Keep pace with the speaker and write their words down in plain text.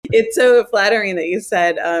It's so flattering that you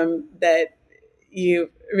said that you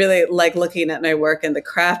really like looking at my work and the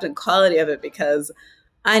craft and quality of it, because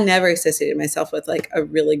I never associated myself with like a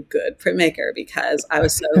really good printmaker because I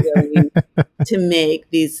was so willing to make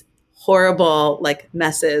these horrible like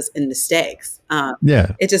messes and mistakes.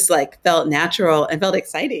 It just like felt natural and felt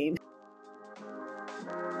exciting.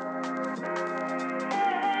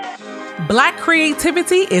 Black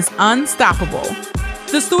creativity is unstoppable.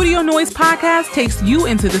 The Studio Noise podcast takes you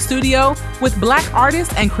into the studio with Black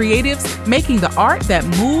artists and creatives making the art that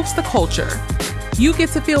moves the culture. You get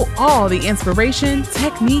to feel all the inspiration,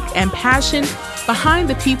 technique, and passion behind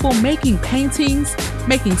the people making paintings,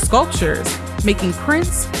 making sculptures, making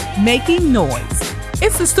prints, making noise.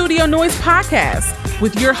 It's the Studio Noise podcast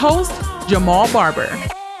with your host, Jamal Barber.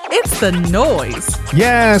 It's the noise.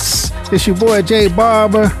 Yes, it's your boy Jay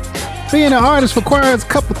Barber. Being an artist requires a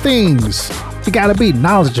couple things. You gotta be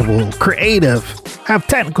knowledgeable, creative, have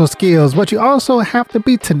technical skills, but you also have to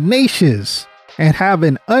be tenacious and have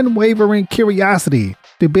an unwavering curiosity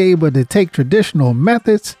to be able to take traditional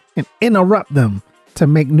methods and interrupt them to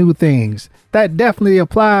make new things. That definitely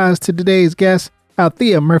applies to today's guest,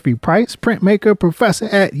 Althea Murphy-Price, printmaker, professor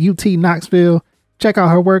at UT Knoxville. Check out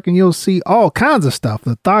her work and you'll see all kinds of stuff: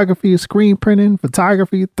 lithography, screen printing,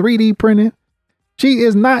 photography, 3D printing. She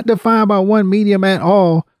is not defined by one medium at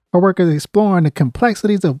all. Her work is exploring the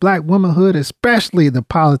complexities of Black womanhood, especially the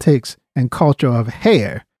politics and culture of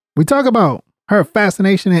hair. We talk about her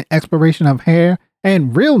fascination and exploration of hair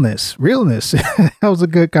and realness. That was a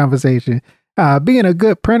good conversation. Being a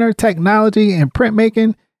good printer, technology, and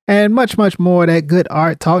printmaking, and much, much more. That good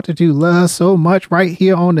art talk that you love so much right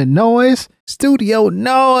here on the Noise, Studio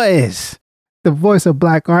Noise. The voice of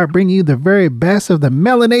Black art, bringing you the very best of the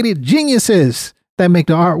melanated geniuses that make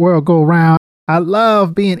the art world go round. I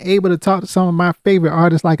love being able to talk to some of my favorite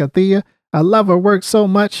artists like Althea. I love her work so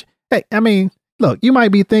much. Hey, I mean, look, you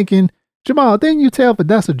might be thinking, Jamal, didn't you tell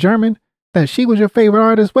Vanessa German that she was your favorite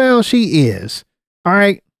artist? Well, she is. All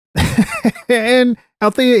right. And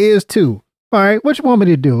Althea is too. All right. What you want me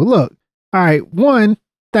to do? Look. All right. One,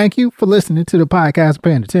 thank you for listening to the podcast,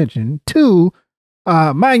 paying attention. Two,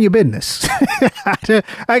 mind your business.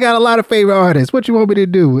 I got a lot of favorite artists. What you want me to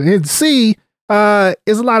do? And C,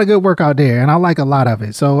 there's a lot of good work out there, and I like a lot of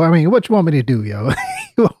it. So, I mean, what you want me to do, yo?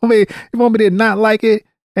 you want me to not like it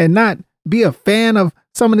and not be a fan of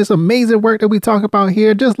some of this amazing work that we talk about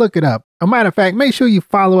here? Just look it up. A matter of fact, make sure you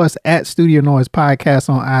follow us at Studio Noise Podcast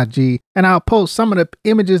on IG, and I'll post some of the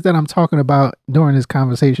images that I'm talking about during this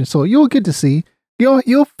conversation, so you'll get to see.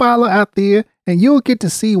 You'll follow out there, and you'll get to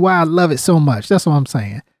see why I love it so much. That's what I'm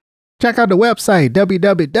saying. Check out the website,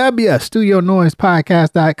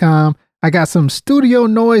 www.studionoisepodcast.com. I got some Studio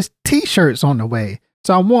Noise t-shirts on the way.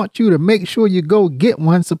 So I want you to make sure you go get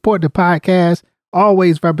one, support the podcast,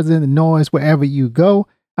 always represent the noise wherever you go.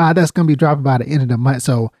 That's going to be dropping by the end of the month.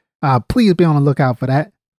 So please be on the lookout for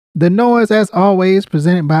that. The Noise, as always,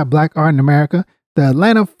 presented by Black Art in America. The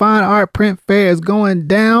Atlanta Fine Art Print Fair is going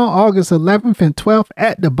down August 11th and 12th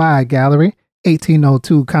at the Buy Gallery,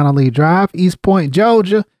 1802 Connolly Drive, East Point,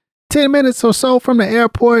 Georgia. 10 minutes or so from the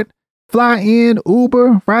airport. Fly in,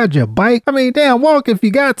 Uber, ride your bike. I mean, damn, walk if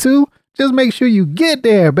you got to. Just make sure you get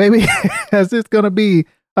there, baby. As it's going to be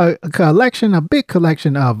a big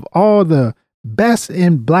collection of all the best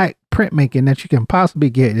in Black printmaking that you can possibly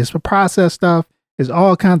get. It's for process stuff. It's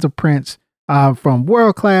all kinds of prints from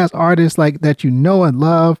world-class artists like that you know and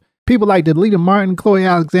love. People like Delita Martin, Chloe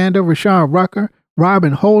Alexander, Rashawn Rucker,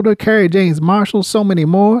 Robin Holder, Carrie James Marshall, so many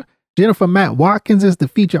more. Jennifer Matt Watkins is the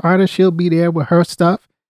feature artist. She'll be there with her stuff.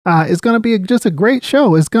 It's going to be just a great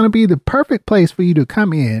show. It's going to be the perfect place for you to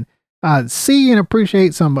come in, see and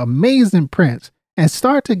appreciate some amazing prints, and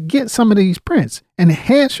start to get some of these prints,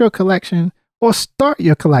 enhance your collection, or start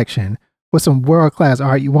your collection with some world-class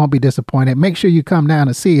art. You won't be disappointed. Make sure you come down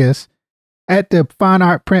and see us at the Fine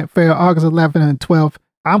Art Print Fair, August 11th and 12th.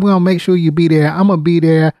 I'm going to make sure you be there. I'm going to be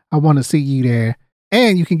there. I want to see you there.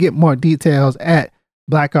 And you can get more details at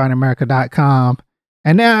blackartinamerica.com.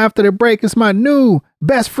 And now after the break, it's my new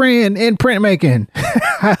best friend in printmaking,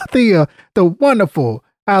 Althea, the wonderful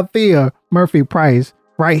Althea Murphy-Price,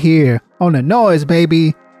 right here on the Noise,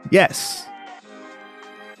 baby. Yes.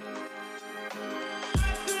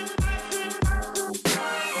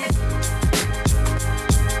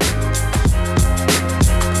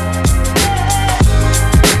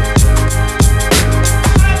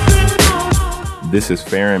 This is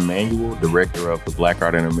Farron Manuel, Director of the Black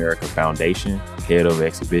Art in America Foundation, Head of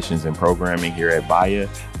Exhibitions and Programming here at BAYA.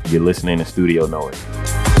 You're listening to Studio Noise.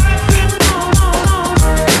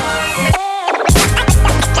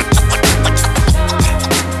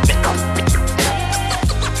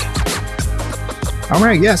 All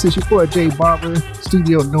right, yes, it's your boy Jay Barber,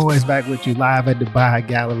 Studio Noise, back with you live at the Baha'i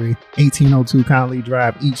Gallery, 1802 Conley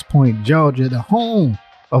Drive, East Point, Georgia, the home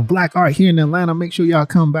of Black art here in Atlanta. Make sure y'all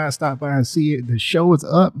come by, stop by and see it. The show is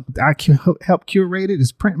up. I can help curate it.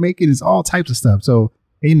 It's printmaking. It's all types of stuff. So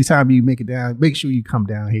anytime you make it down, make sure you come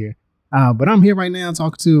down here. But I'm here right now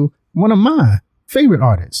talking to one of my favorite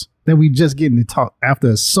artists that we just getting to talk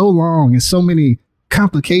after so long and so many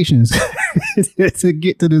complications to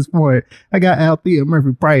get to this point. I got Althea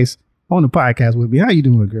Murphy Price on the podcast with me. How you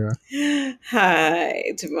doing, girl? Hi,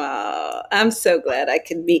 Jamal. I'm so glad I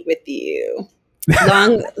could meet with you.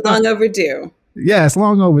 Long overdue. Yes,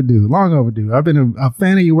 long overdue. Long overdue. I've been a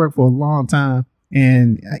fan of your work for a long time,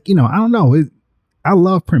 and I don't know. I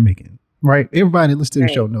love printmaking. Right, everybody listen to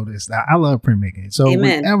the show know this. I love printmaking. So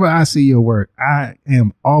Amen. Whenever I see your work, I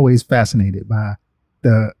am always fascinated by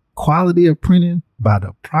the quality of printing, by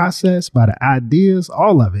the process, by the ideas,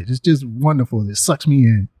 all of it. It's just wonderful. It sucks me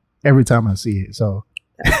in every time I see it. So,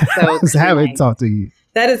 So having talked to you.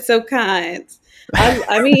 That is so kind.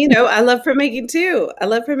 I mean, I love printmaking too. I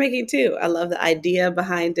love the idea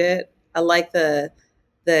behind it. I like the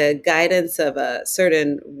guidance of a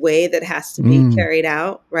certain way that has to be carried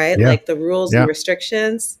out, right? Yeah. Like the rules and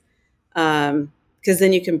restrictions. Because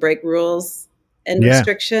then you can break rules and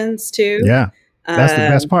restrictions too. Yeah. That's the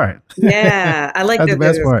best part. Yeah. I like the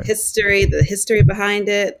best part. The history behind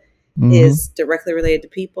it is directly related to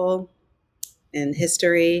people and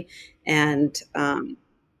history. And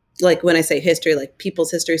like when I say history, like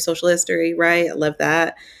people's history, social history, right? I love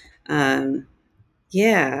that.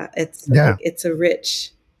 It's a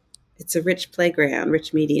rich playground,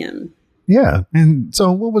 rich medium. Yeah. And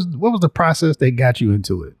so what was the process that got you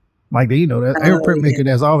into it? Like, every printmaker,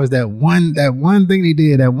 there's always that one thing they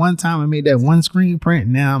did that one time. I made that one screen print.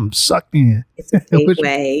 And now I'm sucked in. It's a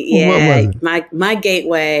gateway.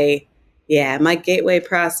 My gateway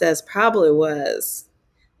process probably was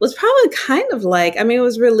probably kind of like, it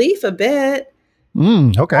was relief a bit. A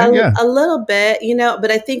little bit, but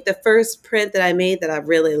I think the first print that I made that I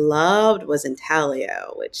really loved was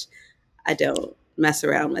intaglio, which I don't mess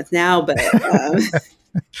around with now, but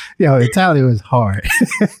intaglio is hard.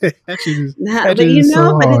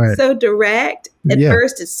 It's so direct. At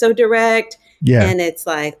first, it's so direct, and it's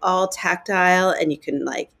like all tactile, and you can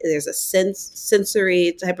there's a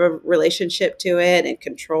sensory type of relationship to it and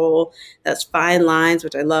control. That's fine lines,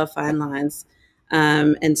 which I love fine lines,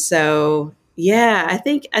 and so. Yeah, I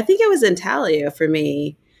think it was intaglio for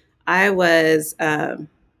me. I was, but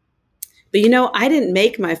I didn't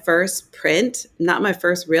make my first print, not my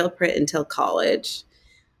first real print until college.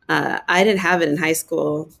 I didn't have it in high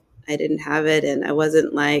school. I didn't have it, and I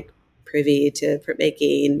wasn't privy to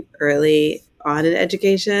printmaking early on in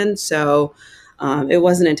education. So it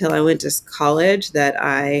wasn't until I went to college that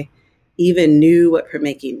I even knew what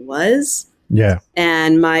printmaking was. Yeah.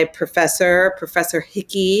 And my Professor Christopher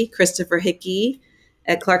Hickey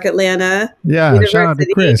at Clark Atlanta University, shout out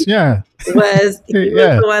to Chris. was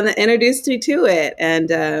the one that introduced me to it. And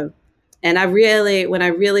when I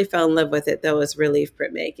really fell in love with it, though, was relief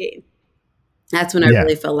printmaking. That's when I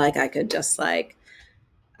really felt like I could just I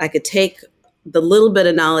could take the little bit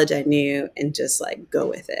of knowledge I knew and just go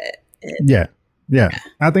with it. Yeah.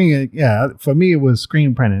 I think, for me, it was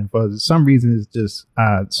screen printing. For some reason, it's just,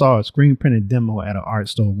 I saw a screen printed demo at an art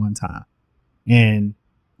store one time. And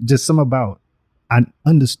just I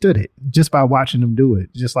understood it just by watching them do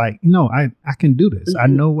it. Just I can do this. I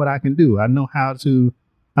know what I can do. I know how to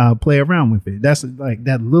play around with it. That's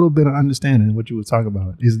that little bit of understanding what you were talking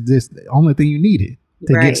about is this the only thing you needed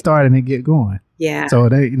to get started and get going. Yeah. So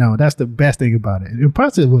that's the best thing about it. The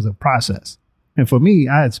process was a process. And for me,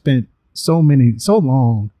 I had spent so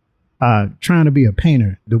long trying to be a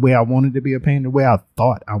painter the way I wanted to be a painter, the way I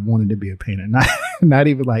thought I wanted to be a painter, not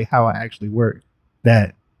even how I actually worked,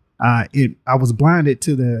 that I was blinded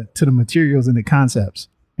to the materials and the concepts.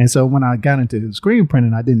 And so when I got into screen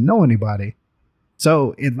printing, I didn't know anybody.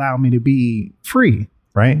 So it allowed me to be free,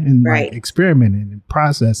 right? And experimenting and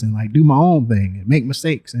processing, do my own thing and make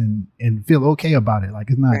mistakes and feel okay about it.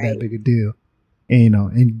 It's not that big a deal. And,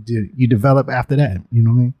 and you develop after that, you know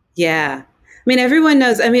what I mean? Yeah. Everyone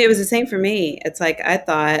knows. It was the same for me. It's I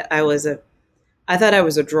thought I was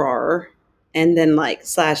a drawer and then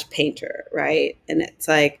 / painter. Right. And it's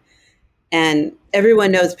and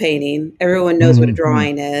everyone knows painting. Everyone knows what a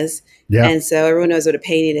drawing is. Yeah. And so everyone knows what a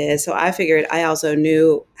painting is. So I figured I also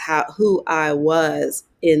knew who I was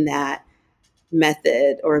in that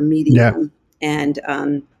method or medium. Yeah.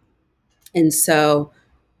 And so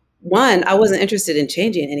I wasn't interested in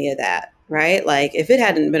changing any of that. Right. If it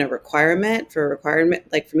hadn't been a requirement for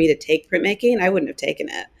me to take printmaking, I wouldn't have taken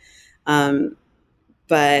it.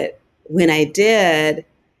 But when I did,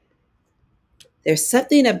 there's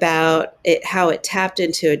something about it, how it tapped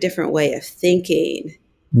into a different way of thinking.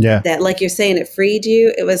 Yeah. That, like you're saying, it freed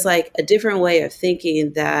you. It was like a different way of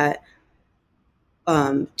thinking that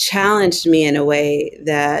challenged me in a way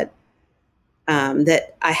that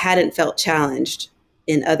that I hadn't felt challenged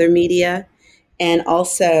in other media, and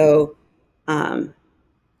also um,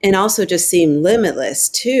 just seemed limitless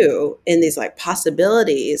too in these like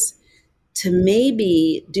possibilities to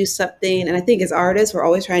maybe do something. And I think as artists, we're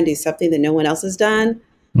always trying to do something that no one else has done.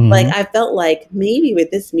 Like Mm-hmm. I felt like maybe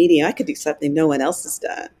with this medium, I could do something no one else has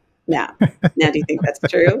done. Now, do you think that's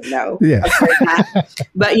true? No, Yeah. of course not.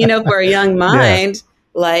 But for a young Yeah. mind,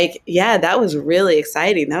 like, yeah, that was really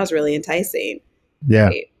exciting. That was really enticing. Yeah.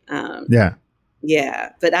 Right? Yeah.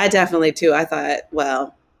 Yeah, but I definitely too. I thought,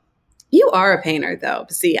 well, you are a painter, though.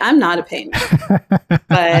 See, I'm not a painter, but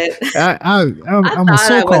I I'm a thought I was a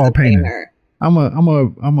so-called painter. painter. I'm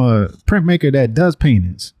a printmaker that does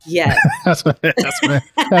paintings. Yes. That's what I that's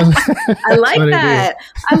like what it is. that.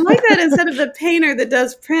 I like that instead of the painter that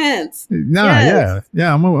does prints. Nah, Yes.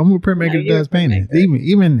 yeah. I'm a No, printmaker that you're a does paintings. printmaker.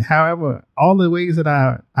 Even however, all the ways that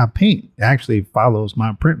I paint actually follows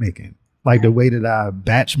my printmaking. Like the way that I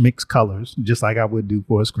batch mix colors, just like I would do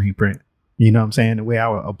for a screen print. You know what I'm saying? The way I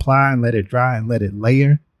would apply and let it dry and let it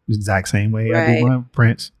layer, the exact same way I do Right. my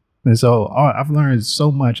prints. And so I've learned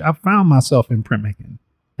so much. I found myself in printmaking.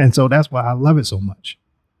 And so that's why I love it so much.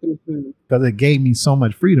 Mhm. Because it gave me so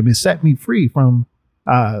much freedom. It set me free from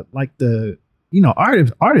like the,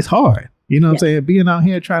 art is hard. You know what I'm saying? Being out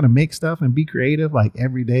here trying to make stuff and be creative like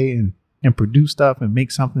every day and produce stuff and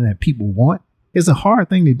make something that people want is a hard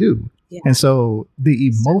thing to do. Yeah. And so the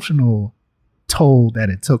emotional toll that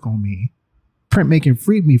it took on me, printmaking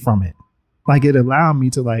freed me from it. Like it allowed me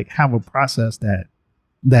to like have a process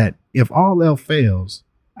that if all else fails,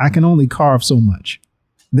 I can only carve so much.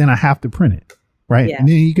 Then I have to print it. Right. Yeah. And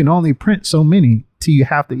then you can only print so many till you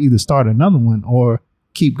have to either start another one or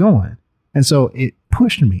keep going. And so it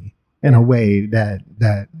pushed me in a way that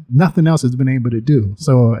nothing else has been able to do.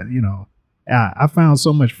 So, I found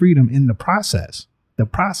so much freedom in the process,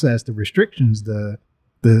 the restrictions, the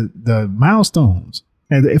milestones.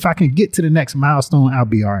 And if I can get to the next milestone, I'll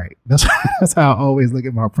be all right. That's how I always look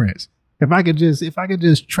at my prints. If I could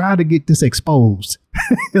just try to get this exposed,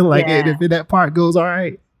 if that part goes all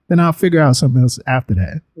right, then I'll figure out something else after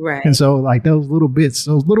that. Right. And so like those little bits,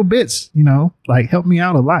 like help me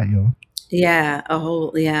out a lot, yo. Yeah, a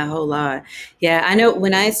whole lot. Yeah, I know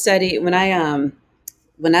when I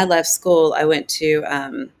left school, I went to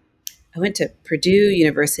Purdue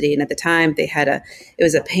University, and at the time they had it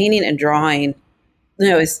was a painting and drawing.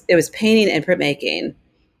 No, it was painting and printmaking.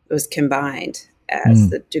 It was combined as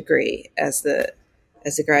the degree, as the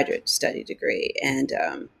graduate study degree.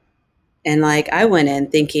 And like I went in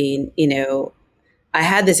thinking, I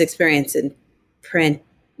had this experience in print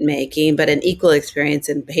making, but an equal experience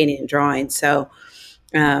in painting and drawing. So,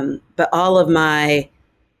 but all of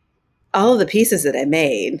the pieces that I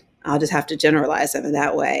made, I'll just have to generalize them in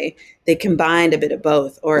that way. They combined a bit of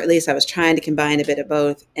both, or at least I was trying to combine a bit of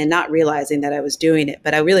both and not realizing that I was doing it,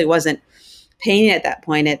 but I really wasn't painting at that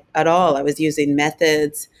point at all. I was using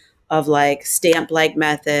methods of like stamp-like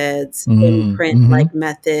methods, imprint-like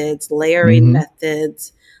methods, layering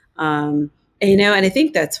methods. And I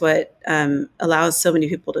think that's what allows so many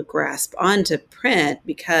people to grasp onto print,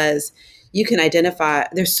 because you can identify,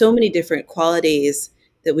 there's so many different qualities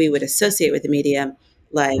that we would associate with the medium,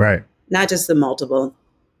 like not just the multiple,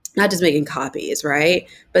 not just making copies, right?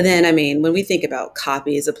 But then, when we think about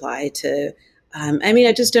copies applied to,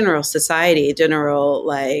 just general society, general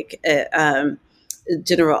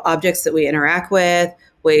objects that we interact with,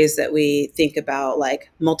 ways that we think about like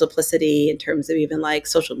multiplicity in terms of even like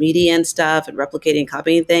social media and stuff and replicating,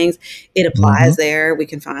 copying things, it applies there. We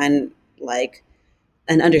can find like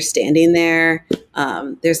an understanding there.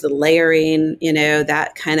 There's the layering,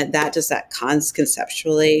 that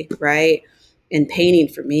conceptually, right? And painting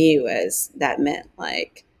for me meant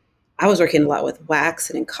like, I was working a lot with wax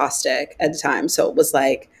and encaustic at the time. So it was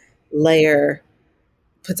like layer,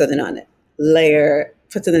 put something on it, layer,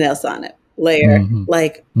 put something else on it, layer,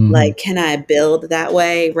 like, can I build that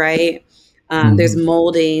way? Right. There's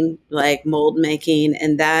molding, like mold making,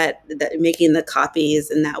 and that making the copies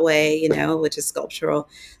in that way, which is sculptural.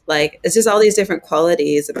 Like, it's just all these different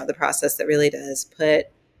qualities about the process that really does put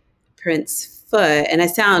print's foot. And I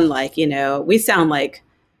sound like, we sound like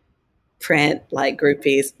print like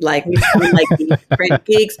groupies, like we sound like these print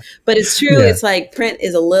geeks, but it's true. Yeah. It's like print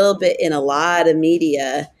is a little bit in a lot of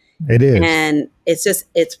media. It is. And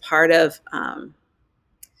it's part of,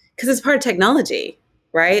 because it's part of technology,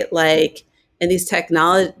 right? Like And these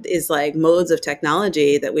technology is like modes of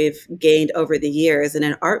technology that we've gained over the years. And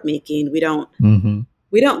in art making, we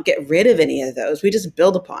don't get rid of any of those. We just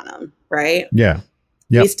build upon them, right? Yeah.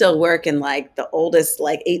 We Yep. still work in like the oldest,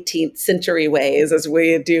 like 18th century ways as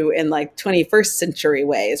we do in like 21st century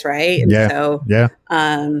ways, right? And Yeah. so, Yeah.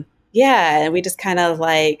 yeah, and we just kind of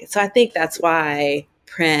like, so I think that's why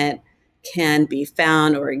print can be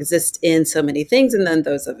found or exist in so many things. And then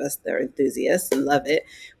those of us that are enthusiasts and love it,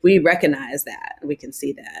 we recognize that. We can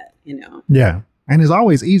see that, you know. Yeah. And it's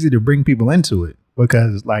always easy to bring people into it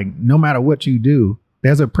because, like, no matter what you do,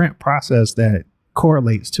 there's a print process that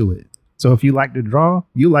correlates to it. So if you like to draw,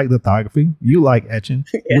 you like lithography, you like etching,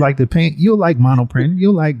 you like to paint, you like monoprint,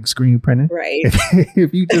 you like screen printing. Right.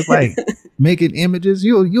 If you just like making images,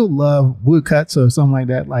 you'll love woodcuts or something like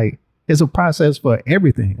that. Like, it's a process for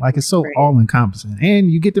everything. Like, it's so all encompassing,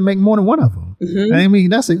 and you get to make more than one of them. I mean,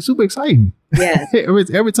 that's super exciting. Yeah.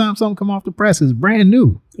 every time something come off the press, it's brand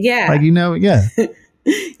new. Yeah. Like, you know, yeah.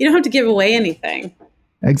 You don't have to give away anything.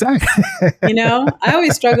 Exactly. You know, I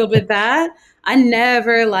always struggled with that. I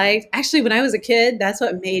never liked, actually, when I was a kid, that's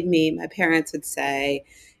what made me, my parents would say,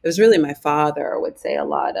 it was really my father would say a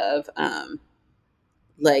lot of,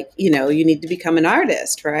 like, you know, you need to become an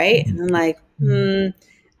artist, right? And I'm like,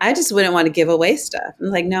 I just wouldn't want to give away stuff.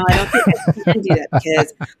 I'm like, no, I don't think I can do that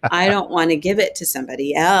because I don't want to give it to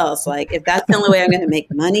somebody else. Like, if that's the only way I'm going to make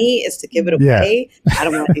money is to give it away, I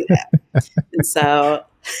don't want to do that. And so...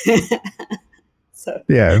 So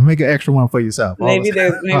yeah, make an extra one for yourself. Maybe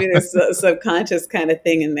there's a subconscious kind of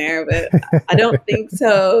thing in there, but I don't think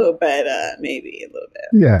so. But maybe a little bit.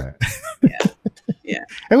 Yeah.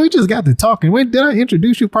 And we just got to talking. Wait, did I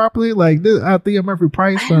introduce you properly? Like, this Althea Murphy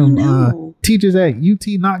Price from teachers at UT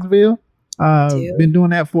Knoxville. Been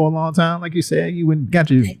doing that for a long time. Like you said, you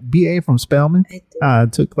got your BA from Spelman.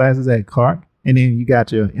 Took classes at Clark, and then you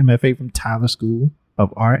got your MFA from Tyler School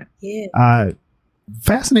of Art. Yeah.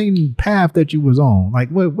 Fascinating path that you was on. Like,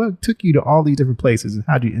 what took you to all these different places, and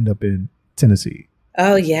how did you end up in Tennessee?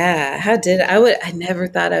 Oh yeah, I never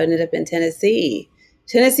thought I would end up in Tennessee.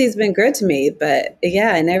 Tennessee's been good to me, but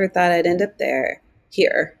yeah, I never thought I'd end up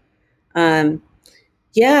here. I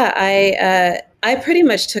pretty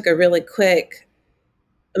much took a really quick.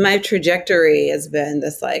 My trajectory has been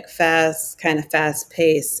this like fast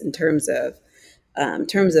pace in terms of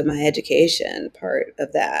my education part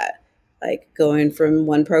of that. Like going from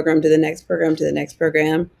one program to the next program to the next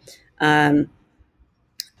program.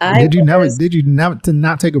 Did you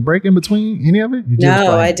not take a break in between any of it?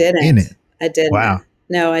 No, I didn't. In it. I didn't. Wow.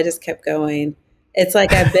 No, I just kept going. It's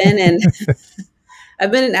like I've been in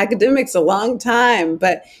academics a long time,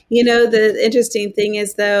 but you know, the interesting thing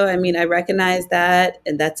is though, I mean, I recognize that,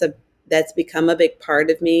 and that's become a big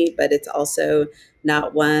part of me, but it's also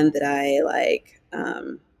not one that I like,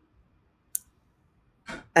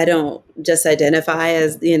 I don't just identify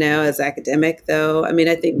as, you know, as academic though. I mean,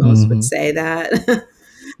 I think most would say that.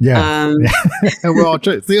 Yeah. We're all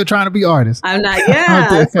still trying to be artists. I'm not.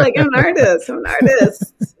 Yeah. It's like, I'm an artist.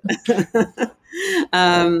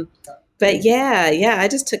 But yeah. I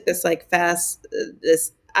just took this like I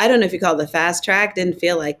don't know if you call it the fast track. Didn't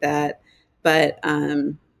feel like that, but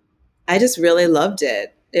I just really loved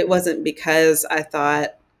it. It wasn't because I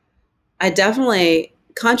thought, I definitely,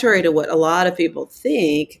 contrary to what a lot of people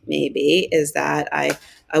think, maybe, is that I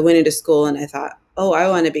went into school and I thought, oh, I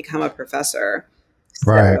want to become a professor.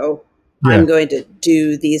 So I'm going to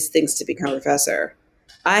do these things to become a professor.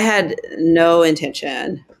 I had no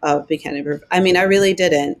intention of becoming I mean, I really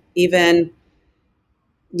didn't. Even,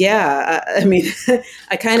 I mean,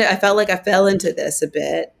 I felt like I fell into this a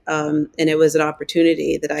bit. And it was an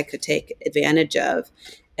opportunity that I could take advantage of.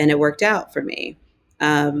 And it worked out for me.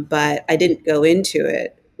 But I didn't go into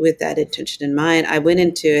it with that intention in mind. I went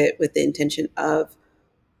into it with the intention of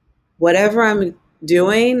whatever I'm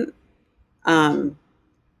doing,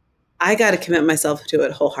 I got to commit myself to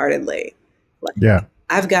it wholeheartedly. Like,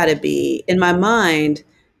 I've got to be, in my mind,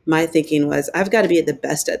 my thinking was, I've got to be the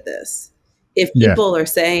best at this. If people are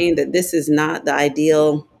saying that this is not an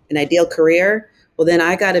ideal career, well, then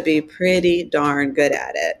I got to be pretty darn good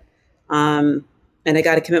at it. And I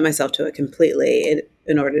got to commit myself to it completely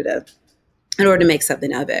in order to make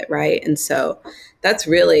something of it. Right. And so that's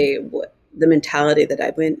really what the mentality that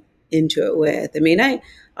I went into it with. I mean,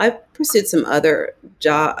 I pursued some other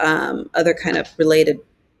other kind of related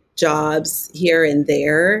jobs here and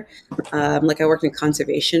there. Like I worked in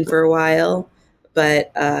conservation for a while,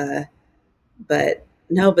 but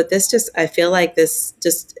this just, I feel like this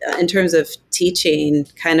just in terms of teaching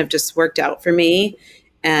kind of just worked out for me,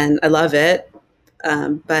 and I love it.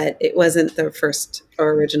 But it wasn't the first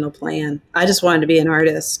or original plan. I just wanted to be an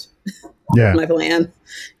artist. Yeah. my plan.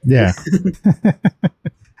 Yeah.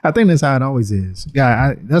 I think that's how it always is.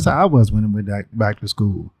 Yeah, that's how I was when I went back to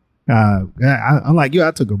school. Unlike you,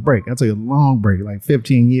 I took a break. I took a long break, like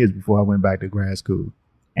 15 years before I went back to grad school.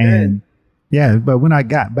 Good. And yeah, but when I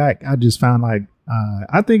got back, I just found like,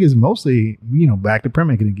 I think it's mostly, back to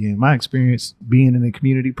printmaking again. My experience being in a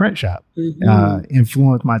community print shop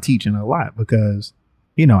influenced my teaching a lot because,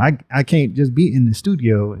 I can't just be in the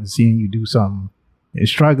studio and seeing you do something and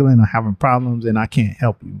struggling or having problems and I can't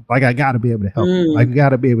help you. Like I got to be able to help you. Like I got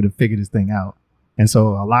to be able to figure this thing out. And so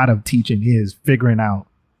a lot of teaching is figuring out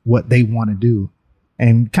what they want to do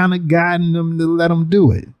and kind of guiding them to let them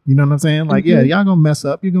do it. You know what I'm saying? Like, yeah, y'all gonna mess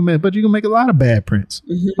up. But you're gonna make a lot of bad prints.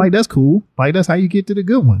 Like that's cool. Like that's how you get to the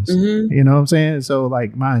good ones. You know what I'm saying? So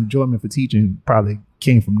like my enjoyment for teaching probably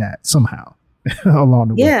came from that somehow along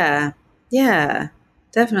the way. Yeah. Yeah,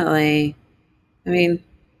 definitely. I mean,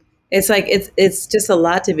 it's like, it's just a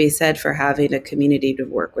lot to be said for having a community to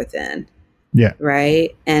work within. Yeah.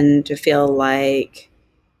 Right. And to feel like,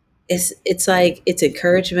 it's like it's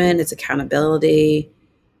encouragement, it's accountability.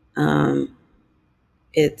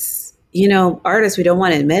 It's artists, we don't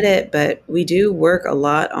want to admit it, but we do work a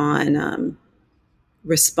lot on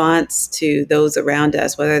response to those around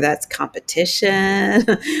us, whether that's competition,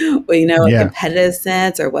 or, a competitive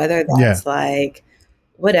sense, or whether that's like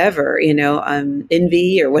whatever,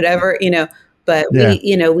 envy or whatever, But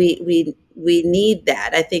we need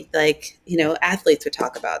that. I think like athletes would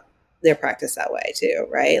talk about their practice that way too,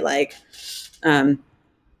 right? Like, and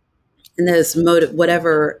there's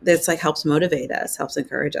whatever that's like helps motivate us, helps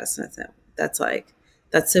encourage us. And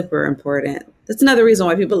that's super important. That's another reason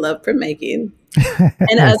why people love printmaking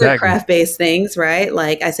and other craft-based things, right?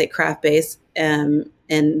 Like I say craft-based in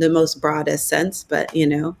the most broadest sense, but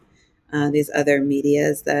these other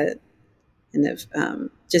medias that kind of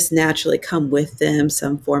just naturally come with them,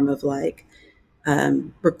 some form of like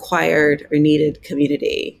required or needed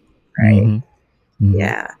community. Right.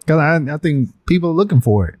 Yeah. Because I think people are looking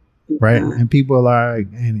for it. Right. And people are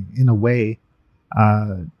in a way,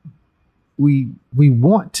 we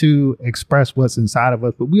want to express what's inside of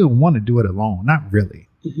us, but we don't want to do it alone. Not really.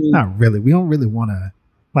 Not really. We don't really want to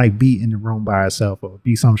like be in the room by ourselves or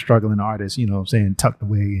be some struggling artist, tucked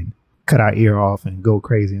away and cut our ear off and go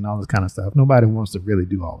crazy and all this kind of stuff. Nobody wants to really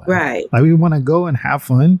do all that. Right. Like we want to go and have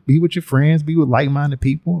fun, be with your friends, be with like-minded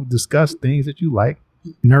people, discuss things that you like,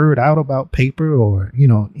 nerd out about paper or,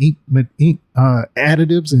 ink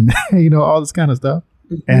additives and, all this kind of stuff.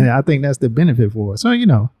 And I think that's the benefit for us. So,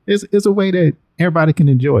 it's a way that everybody can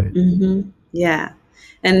enjoy it. Yeah.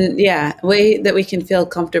 And a way that we can feel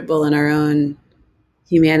comfortable in our own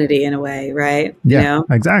humanity in a way, right? Yeah,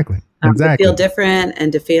 exactly. To feel different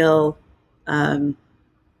and to feel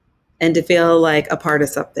like a part of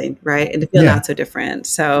something, right? And to feel not so different.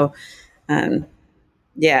 So, I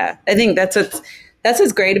think that's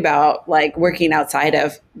what's great about like working outside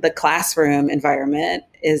of the classroom environment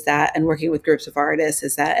is that, and working with groups of artists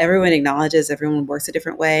is that everyone acknowledges everyone works a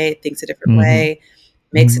different way, thinks a different way,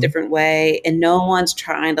 makes a different way. And no one's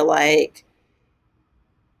trying to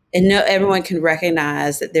everyone can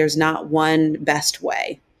recognize that there's not one best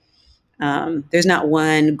way. There's not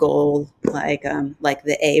one goal like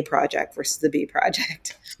the A project versus the B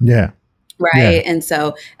project. Yeah. Right. Yeah. And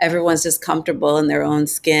so everyone's just comfortable in their own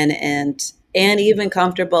skin and even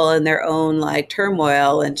comfortable in their own like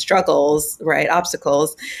turmoil and struggles, right?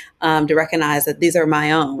 Obstacles, to recognize that these are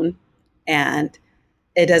my own. And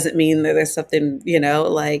it doesn't mean that there's something,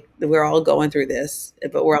 like we're all going through this,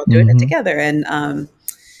 but we're all doing it together. And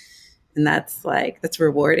that's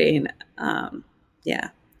rewarding.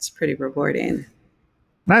 It's pretty rewarding.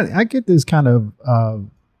 I get this kind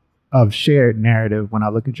of shared narrative when I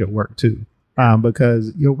look at your work too,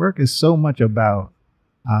 because your work is so much about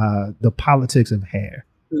the politics of hair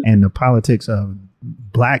and the politics of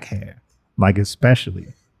Black hair, like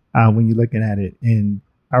especially when you're looking at it. And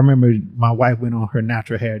I remember my wife went on her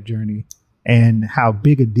natural hair journey and how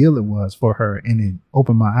big a deal it was for her, and it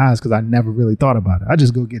opened my eyes because I never really thought about it. I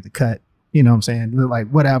just go get the cut, you know what I'm saying? Like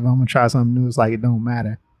whatever, I'm gonna try something new. It's like it don't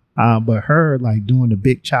matter. But her like doing the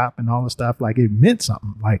big chop and all the stuff, like it meant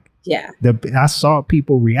something. Like I saw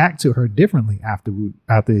people react to her differently after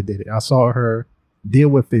they did it. I saw her deal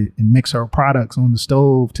with it and mix her products on the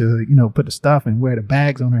stove to put the stuff and wear the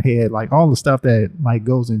bags on her head, like all the stuff that like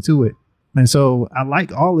goes into it. And so I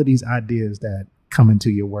like all of these ideas that come into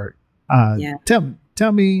your work.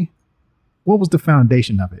 Tell me, what was the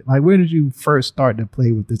foundation of it? Like, where did you first start to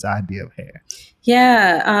play with this idea of hair?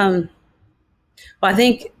 Yeah. Well, I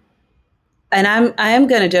think, and I am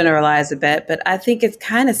going to generalize a bit, but I think it's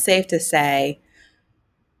kind of safe to say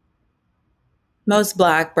most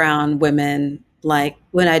Black, brown women like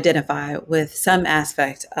would identify with some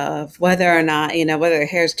aspect of whether or not, whether their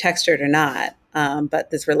hair is textured or not, but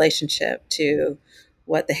this relationship to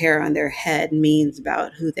what the hair on their head means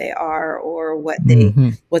about who they are or Hmm.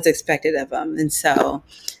 what's expected of them. And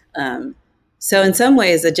um, so in some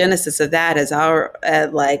ways, the genesis of that is our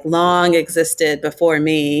like long existed before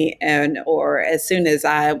me, and or as soon as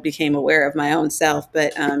I became aware of my own self.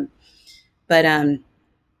 But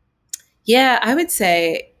yeah, I would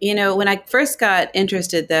say, when I first got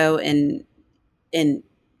interested though in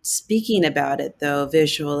speaking about it though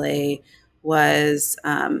visually was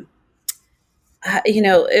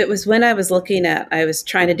it was when I was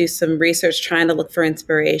trying to do some research, trying to look for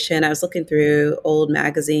inspiration. I was looking through old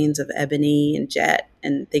magazines of Ebony and Jet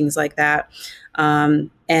and things like that.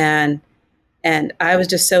 And I was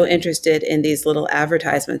just so interested in these little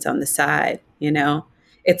advertisements on the side.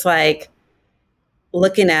 It's like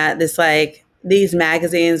looking at this, like these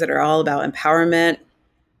magazines that are all about empowerment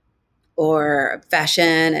or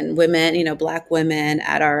fashion and women, Black women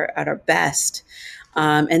at our best.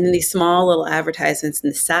 And then these small little advertisements on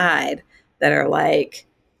the side that are like,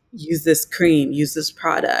 use this cream, use this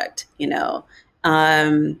product.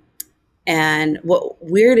 And what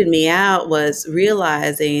weirded me out was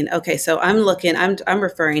realizing, okay, so I'm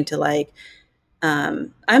referring to like,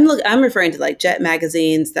 I'm referring to like Jet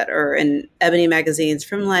magazines that are in Ebony magazines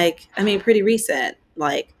from like, pretty recent,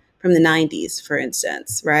 like from the 90s, for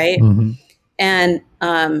instance, right? Hmm. And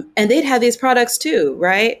they'd have these products too,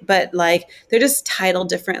 right? But like they're just titled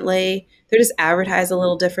differently. They're just advertised a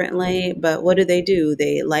little differently. But what do?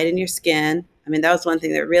 They lighten your skin. That was one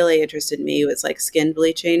thing that really interested me, was like skin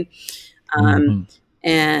bleaching. Um, Hmm.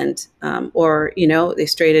 and or they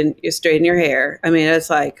straighten your hair. It's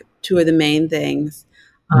like two of the main things.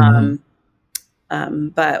 Hmm. Um,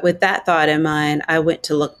 but with that thought in mind, I went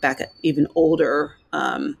to look back at even older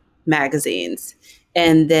magazines.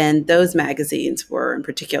 And then those magazines were in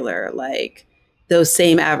particular, like those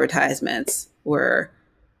same advertisements were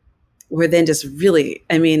then just really,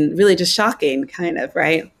 really just shocking, kind of,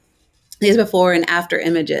 right? These before and after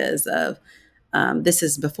images of this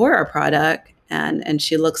is before our product, and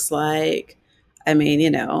she looks like,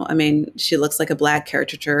 she looks like a Black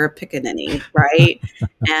caricature pickaninny, right?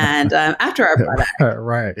 And after our product,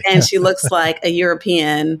 Right. and she looks like a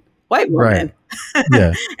European white Right. woman.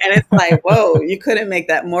 Yeah. And it's like, whoa, you couldn't make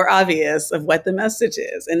that more obvious of what the message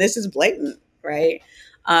is. And this is blatant, right?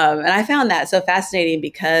 And I found that so fascinating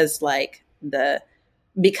because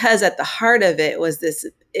at the heart of it was this,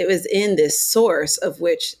 it was in this source of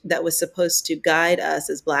which that was supposed to guide us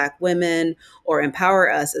as Black women or empower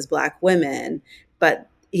us as Black women. But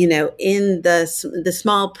in the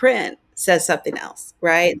small print says something else,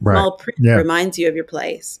 right? Right. Small print Yeah. reminds you of your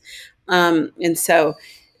place. And so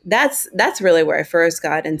that's really where I first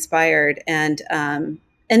got inspired. And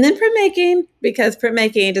then printmaking, because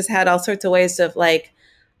printmaking just had all sorts of ways of like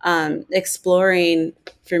exploring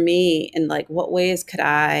for me, and like what ways could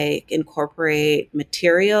I incorporate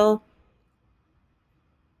material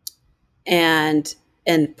and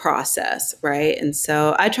process, right? And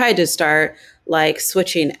so I tried to start like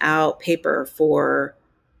switching out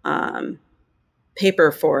um,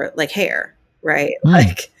 paper for like hair, right? Mm.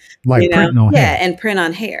 Like, Like printing on yeah, hair. and print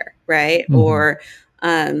on hair, right? Hmm. Or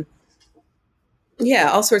um,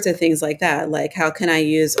 yeah, all sorts of things like that. Like, how can I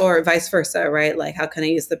use, or vice versa, right? Like, how can I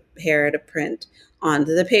use the hair to print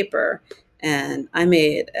onto the paper? And I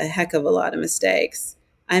made a heck of a lot of mistakes.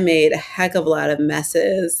 I made a heck of a lot of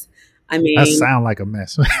messes. I That mean, sound like a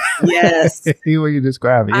mess. yes, The way you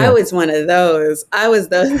describe it, I yeah. was one of those. I was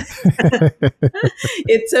those.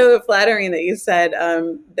 It's so flattering that you said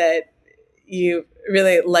that you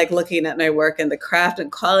really like looking at my work and the craft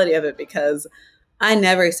and quality of it, because I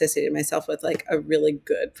never associated myself with like a really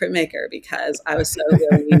good printmaker, because I was so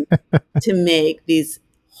willing to make these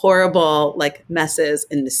horrible like messes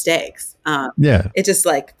and mistakes. Yeah. It just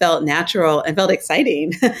like felt natural and felt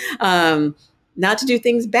exciting. Not to do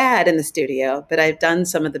things bad in the studio, but I've done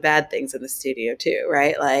some of the bad things in the studio too,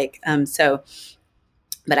 right? Like,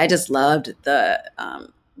 but I just loved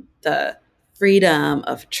the freedom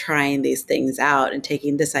of trying these things out and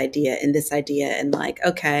taking this idea and like,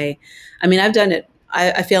 okay, I've done it.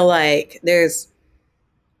 I feel like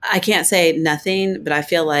I can't say nothing, but I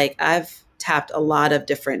feel like I've tapped a lot of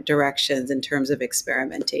different directions in terms of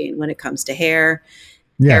experimenting when it comes to hair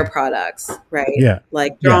Yeah. products, right? Yeah.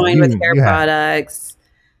 Like Yeah. drawing with hair You have. products,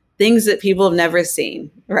 things that people have never seen,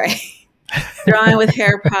 right? Drawing with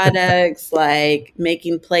hair products, like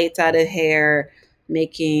making plates out of hair,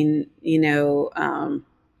 making,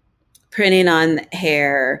 printing on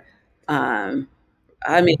hair, um,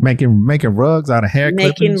 I mean, Making rugs out of hair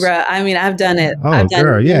clippings. I mean, I've done it. Oh, I've done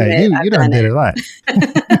girl, name yeah, it. you I've done done did a lot.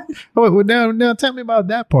 it. Well, now tell me about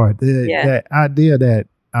that part. Yeah. That idea that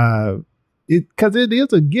because it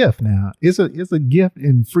is a gift now. It's a gift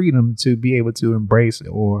and freedom to be able to embrace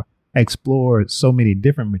or explore so many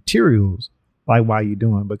different materials like while you're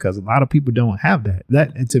doing, because a lot of people don't have that.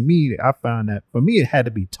 That, and to me, I found that for me it had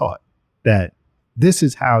to be taught that this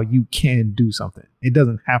is how you can do something. It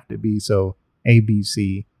doesn't have to be so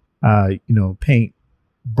ABC, paint,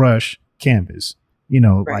 brush, canvas,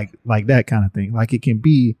 Right. like that kind of thing. Like it can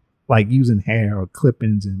be like using hair or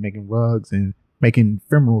clippings and making rugs and making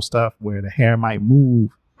ephemeral stuff where the hair might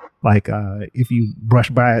move, like if you brush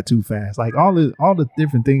by it too fast, like all the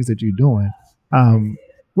different things that you're doing.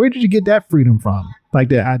 Where did you get that freedom from? Like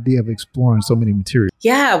the idea of exploring so many materials.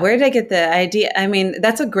 Yeah, where did I get the idea? I mean,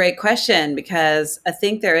 that's a great question because I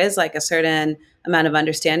think there is like a certain amount of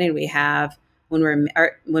understanding we have when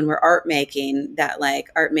we're art making, that like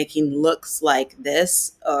art making looks like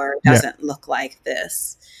this or Yeah, doesn't look like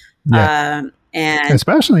this. yeah. And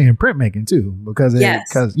Especially in printmaking too, because yes,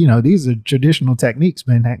 these are traditional techniques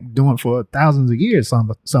been doing for thousands of years. Some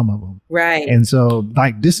of them, right. and so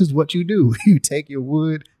like this is what you do. You take your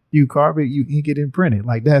wood, you carve it, you ink it, and print it.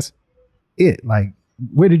 Like that's it. Like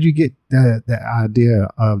where did you get the idea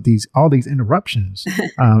of all these interruptions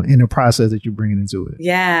in the process that you're bringing into it?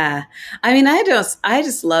 Yeah. I mean, I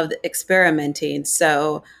just love experimenting.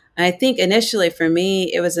 So I think initially for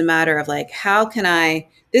me, it was a matter of like, how can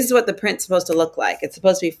this is what the print's supposed to look like. It's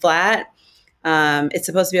supposed to be flat. It's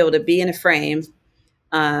supposed to be able to be in a frame.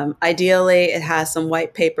 Ideally, it has some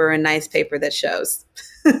white paper and nice paper that shows.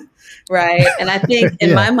 Right. And I think in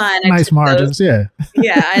Yeah, my mind, nice margins. Yeah,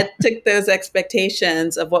 I took those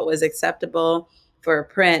expectations of what was acceptable for a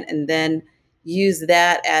print and then use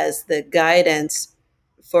that as the guidance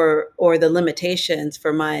or the limitations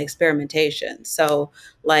for my experimentation. So,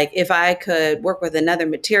 like if I could work with another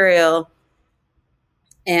material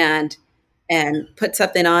and put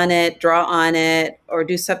something on it, draw on it, or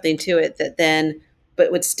do something to it that then,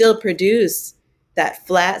 but would still produce that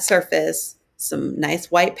flat surface, some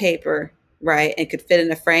nice white paper, right, and could fit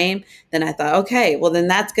in a frame, then I thought, okay, well then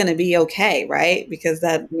that's going to be okay, right, because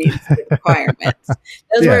that meets the requirements.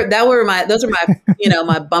 yeah. Those are my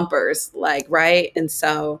my bumpers, like right, and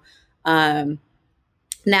so um,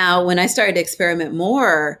 now, when I started to experiment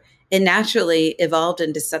more, it naturally evolved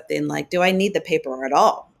into something like, do I need the paper at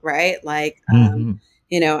all? Right. Like, Hmm.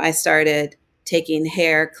 I started taking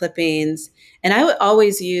hair clippings and I would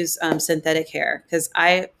always use synthetic hair because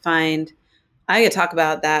I find I could talk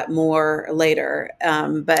about that more later.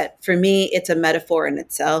 But for me, it's a metaphor in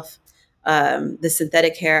itself. The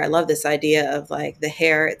synthetic hair, I love this idea of like the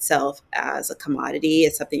hair itself as a commodity.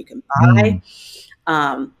 It's something you can buy. Mm.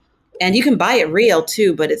 Um, and you can buy it real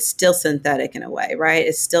too, but it's still synthetic in a way, right?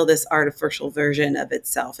 It's still this artificial version of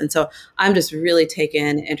itself. And so I'm just really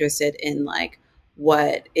interested in like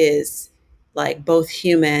what is like both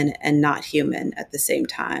human and not human at the same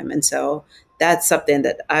time. And so that's something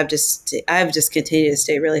that I've just continued to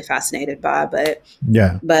stay really fascinated by.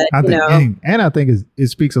 Yeah, But I think, and I think it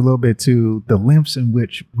speaks a little bit to the lengths in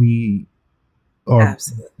which we or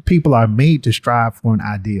absolutely people are made to strive for an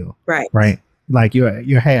ideal, right. right? Like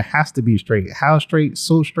your hair has to be straight. How straight?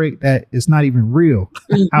 So straight that it's not even real.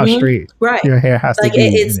 How Hmm. straight Right. your hair has to Like be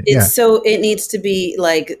in it. Yeah, it needs to be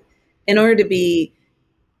like in order to be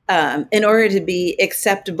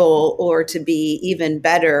acceptable or to be even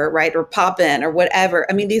better, right? Or pop in or whatever.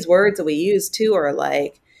 I mean, these words that we use too are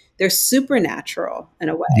like, they're supernatural in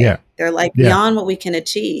a yeah, way. They're like yeah, beyond what we can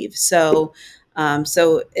achieve. So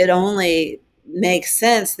it only makes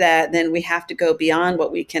sense that then we have to go beyond what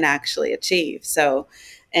we can actually achieve. So,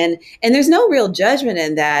 and there's no real judgment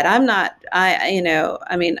in that. I'm not, I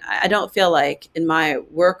mean, I don't feel like in my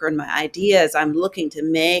work or in my ideas, I'm looking to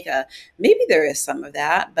make maybe there is some of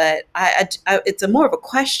that, but it's a more of a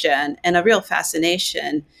question and a real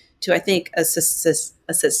fascination to, I think,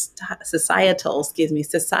 societal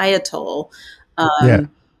yeah,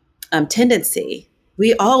 um, tendency.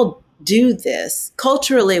 We all do this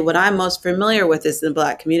culturally. What I'm most familiar with is the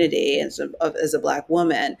Black community as a Black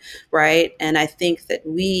woman, right? And I think that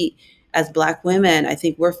we, as Black women, I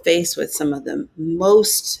think we're faced with some of the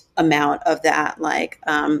most amount of that, like,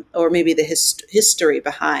 or maybe the history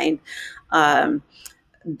behind um,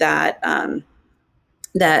 that.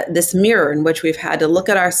 That this mirror in which we've had to look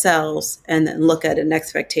at ourselves and then look at an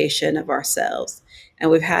expectation of ourselves.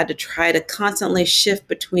 And we've had to try to constantly shift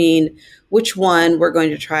between which one we're going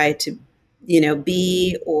to try to,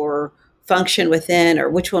 be or function within, or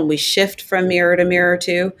which one we shift from mirror to mirror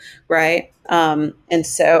to, right? And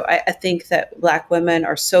so I think that Black women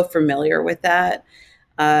are so familiar with that,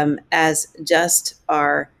 as just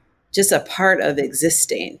a part of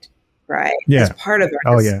existing, right? As Yeah. part of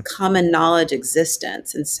Oh, our just yeah. common knowledge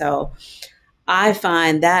existence. And so I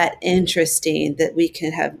find that interesting that we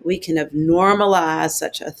can have normalized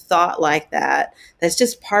such a thought like that. That's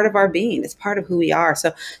just part of our being. It's part of who we are.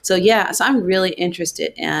 So yeah. So I'm really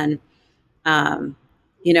interested in, um,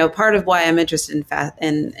 part of why I'm interested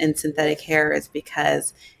in synthetic hair is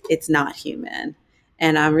because it's not human,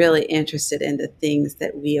 and I'm really interested in the things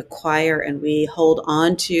that we acquire and we hold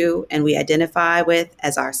on to and we identify with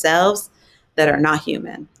as ourselves that are not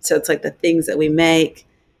human. So it's like the things that we make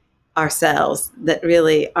ourselves that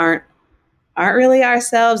really aren't really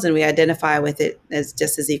ourselves, and we identify with it as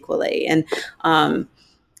just as equally. And um,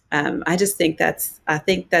 I just think that's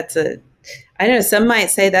a I don't know. Some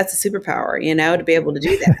might say that's a superpower, to be able to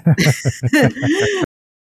do that.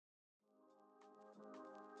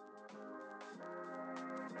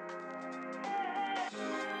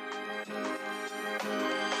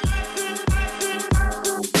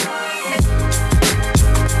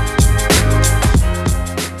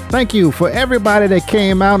 Thank you for everybody that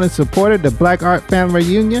came out and supported the Black Art Family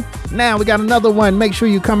Reunion. Now we got another one. Make sure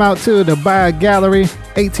you come out to the Bio Gallery,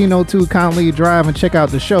 1802 Conley Drive, and check out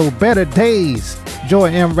the show Better Days, Joy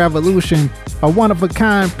and Revolution, a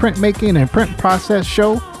one-of-a-kind printmaking and print process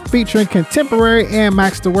show featuring contemporary and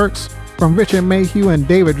masterworks from Richard Mayhew and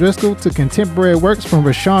David Driscoll to contemporary works from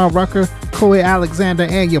Rashawn Rucker, Chloe Alexander,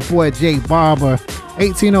 and your boy Jay Barber.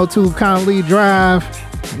 1802 Conley Drive,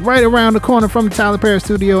 right around the corner from the Tyler Perry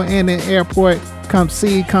Studio and the airport. Come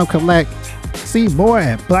see, come collect. See more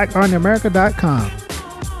at blackartinamerica.com.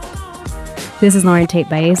 This is Lauren Tate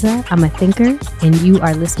Baeza. I'm a thinker, and you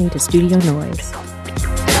are listening to Studio Noise.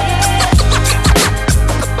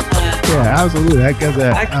 Yeah, absolutely. And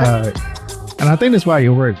I think that's why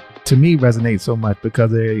your work to me resonates so much,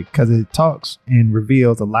 because it talks and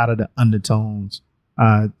reveals a lot of the undertones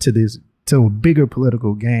to a bigger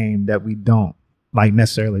political game that we don't like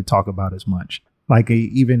necessarily talk about as much. Like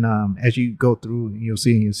even as you go through, and you'll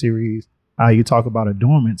see in your series, you talk about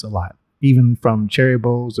adornments a lot, even from cherry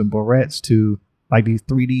bows and barrettes to like these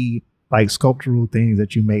 3D like sculptural things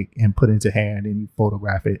that you make and put into hair and then you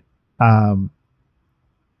photograph it.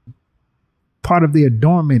 Part of the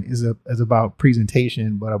adornment is about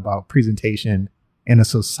presentation, but about presentation in a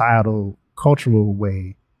societal, cultural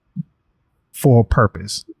way for a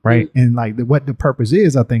purpose, right? Mm-hmm. And like what the purpose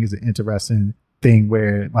is, I think, is an interesting thing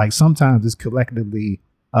where like sometimes it's collectively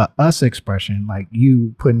us expression, like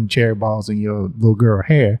you putting cherry balls in your little girl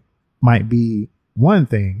hair might be one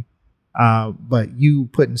thing, but you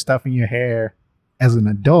putting stuff in your hair as an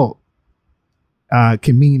adult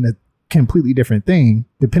can mean a completely different thing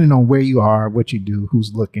depending on where you are, what you do,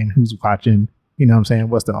 who's looking, who's watching, you know what I'm saying,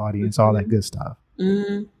 what's the audience, all that good stuff.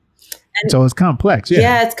 Mm-hmm. And so it's complex.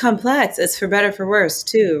 Yeah, it's complex. It's for better, for worse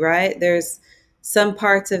too, right? There's some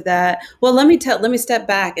parts of that. Well, let me step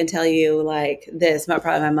back and tell you like this.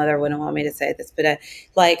 Probably my mother wouldn't want me to say this, but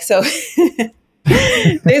so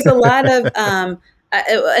there's a lot of,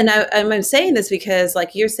 I'm saying this because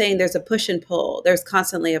like you're saying, there's a push and pull. There's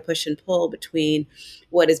constantly a push and pull between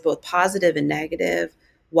what is both positive and negative.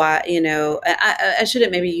 Why, I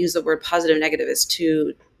shouldn't maybe use the word positive and negative as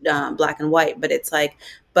too black and white, but it's like,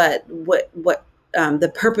 but what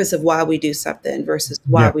the purpose of why we do something versus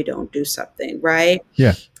why we don't do something, right?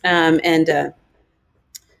 Yeah.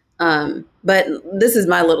 But this is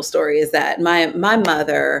my little story, is that my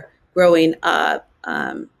mother growing up,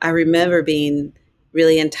 I remember being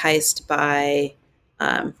really enticed by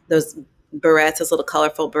those barrettes, those little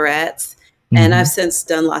colorful barrettes. Mm-hmm. And I've since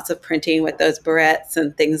done lots of printing with those barrettes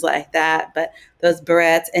and things like that. But those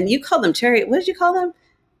barrettes, and you call them what did you call them?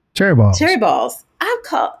 Cherry balls. Cherry balls.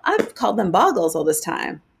 I've called them boggles all this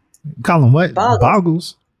time. Call them what?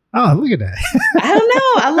 Boggles. Oh, look at that. I don't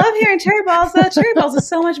know. I love hearing cherry balls. Cherry balls is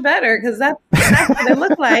so much better because that's what they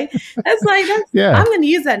look like. Yeah. I'm going to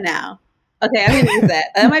use that now. Okay, I'm going to use that.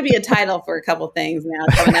 That might be a title for a couple things now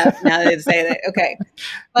coming up. Now that they say that, okay.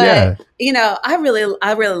 But I really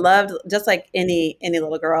loved, just like any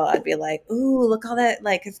little girl, I'd be like, "Ooh, look all that!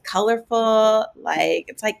 Like it's colorful, like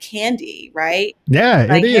it's like candy, right?" Yeah,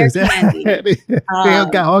 like it is. Candy. They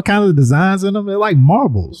got all kinds of designs in them. They're like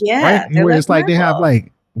marbles. Yeah, right? Where it's like they have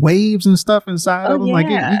like waves and stuff inside of them. Yeah.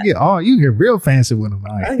 Like you get real fancy with them.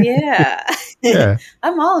 Like. Oh yeah, yeah.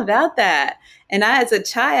 I'm all about that. And as a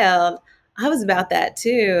child, I was about that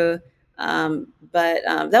too. But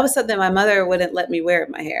that was something my mother wouldn't let me wear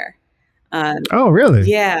in my hair. Oh, really?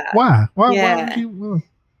 Yeah. Why? Yeah.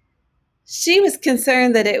 She was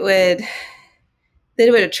concerned that it would that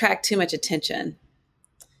it would attract too much attention,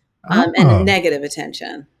 and Oh, negative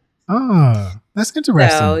attention. that's So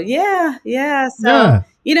interesting. yeah. So,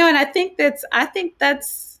 Yeah. and I think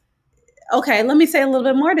that's okay. Let me say a little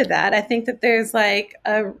bit more to that. I think that there's like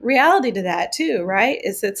a reality to that too, right?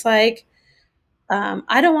 It's like,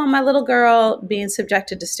 I don't want my little girl being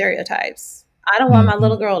subjected to stereotypes. I don't want my Hmm.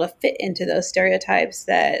 little girl to fit into those stereotypes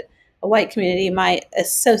that a white community might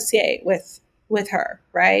associate with her,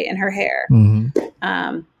 right? And her hair. Hmm.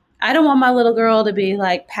 Um, I don't want my little girl to be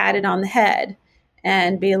like patted on the head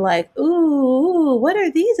and be like, ooh, what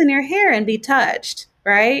are these in your hair? And be touched,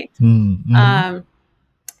 right? Hmm. Um,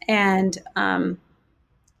 and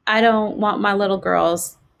I don't want my little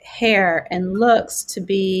girl's hair and looks to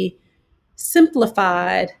be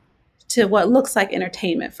simplified to what looks like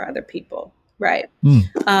entertainment for other people, right?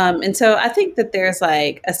 Mm. And so I think that there's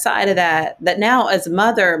like a side of that now as a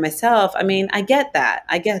mother myself, I mean, I get that.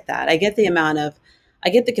 I get that. I get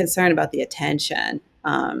the concern about the attention.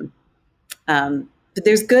 But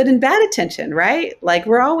there's good and bad attention, right? Like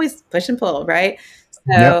we're always push and pull, right? So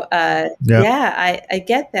Yep. Yep. yeah, I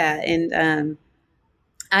get that. And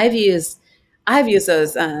I've used I've used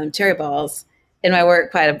those cherry balls in my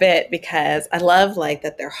work quite a bit because I love like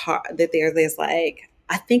that they're hard, that they're this like,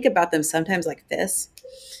 I think about them sometimes like this.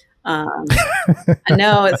 I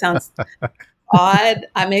know it sounds odd.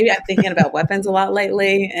 Maybe I'm thinking about weapons a lot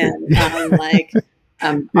lately and like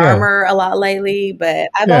Yeah. armor a lot lately, but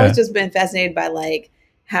I've always Yeah. just been fascinated by like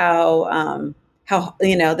how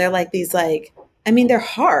they're like these like, I mean they're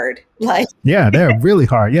hard. Like Yeah. They're really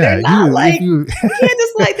hard. they're Yeah. not If like, you, you can't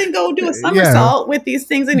just like then go do a yeah. somersault with these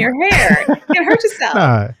things in your hair. You can hurt yourself,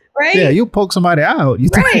 Nah. Yeah. right? You poke somebody out. You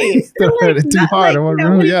Right. throw They're like it too not hard like, in one what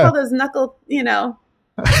room. do you Yeah. call those knuckle,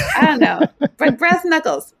 I don't know, but brass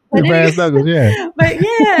knuckles. The But anyway, brass knuckles. Yeah. but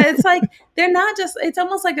yeah, it's like they're not just. It's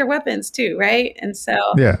almost like they're weapons too, right? And so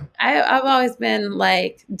Yeah. I've always been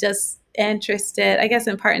like just interested, I guess,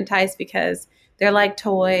 in part enticed because they're like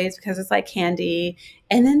toys, because it's like candy,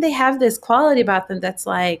 and then they have this quality about them that's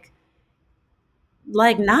like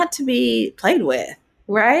not to be played with,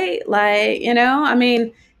 right? Like, I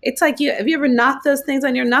mean, it's like have you ever knocked those things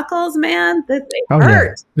on your knuckles, man? That they Oh yeah.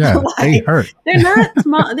 hurt. Yeah. They Like hurt. they're not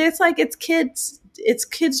small. It's like it's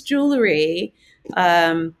kids jewelry.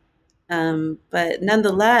 But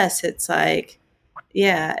nonetheless, it's like,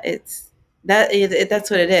 yeah, that's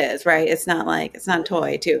what it is, right? It's not a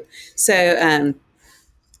toy too.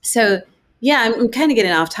 So yeah, I'm kind of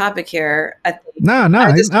getting off topic here. I think No, I no,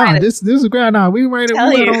 was just no. trying to This is ground. No, we tell right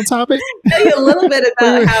you on topic. tell you a little bit We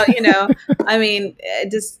about were- how, I mean,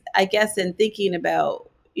 just I guess in thinking about,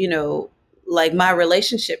 like my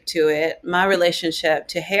relationship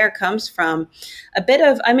to hair comes from a bit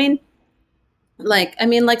of, like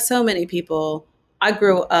so many people, I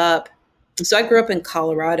grew up, in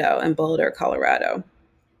Colorado, in Boulder, Colorado.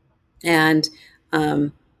 And,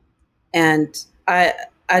 um, and I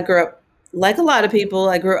grew up like a lot of people,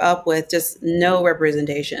 I grew up with just no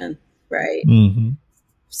representation, right? Mhm.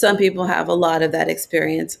 Some people have a lot of that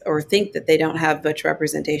experience or think that they don't have much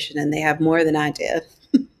representation, and they have more than I did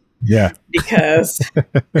Yeah. because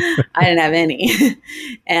I didn't have any.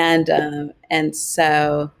 And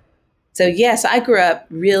so yes, I grew up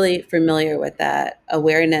really familiar with that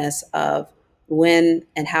awareness of when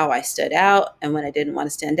and how I stood out and when I didn't want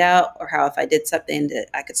to stand out, or how if I did something that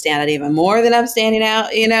I could stand out even more than I'm standing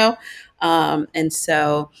out. And um,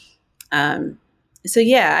 so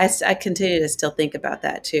yeah, I continue to still think about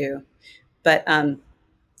that too. But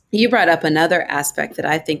you brought up another aspect that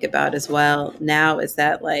I think about as well now, is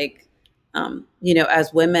that like,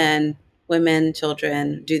 as women,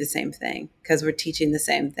 children do the same thing because we're teaching the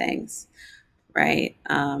same things, right?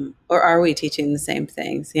 Or are we teaching the same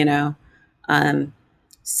things? Um,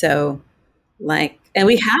 so like, and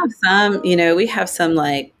we have some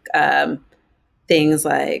like things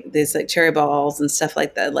like these like cherry balls and stuff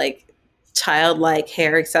like that, like childlike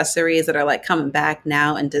hair accessories that are like coming back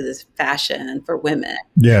now into this fashion for women,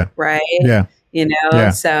 Yeah. right? Yeah. Yeah.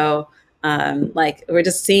 So like we're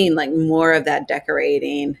just seeing like more of that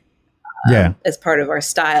decorating Yeah. as part of our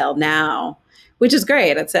style now, which is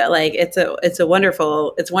great. It's a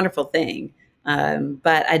wonderful thing.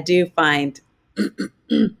 But I do find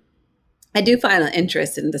an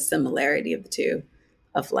interest in the similarity of the two,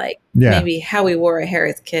 of like Yeah. maybe how we wore our hair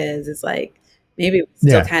as kids is like maybe we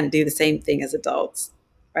still Yeah. kind of do the same thing as adults,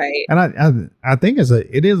 right? And I think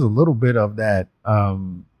it is a little bit of that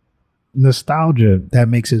nostalgia that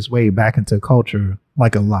makes its way back into culture,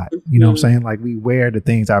 like a lot. You know what I'm Mhm. saying? Like we wear the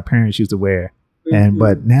things our parents used to wear, and Mhm.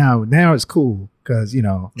 but now it's cool because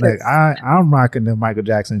like I'm rocking the Michael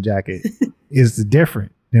Jackson jacket. It's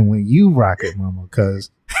different. than when you rock it, mama. Cause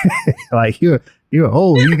like you're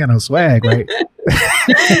old, you ain't got no swag, right?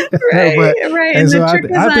 Right, But right. and And so the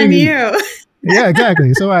trick is I on think you. yeah,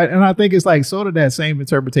 exactly. So I think it's like sort of that same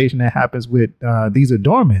interpretation that happens with these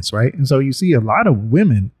adornments, right? And so you see a lot of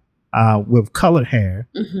women with colored hair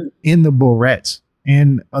in the barrettes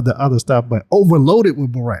and the other stuff, but overloaded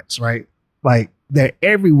with barrettes, right? Like they're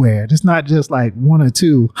everywhere. It's not just like one or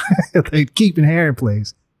two they keeping hair in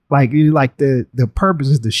place. Like you like the purpose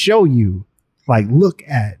is to show you, like, look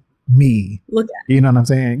at me. Look at You know what I'm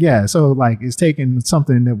saying? Yeah. So like it's taking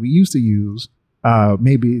something that we used to use.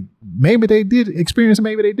 Maybe they did experience it,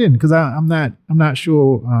 maybe they didn't, because I'm not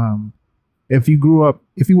sure. If you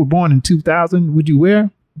were born in 2000, would you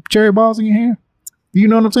wear cherry balls in your hair? You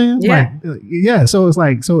know what I'm saying? Yeah. Like, yeah. So it's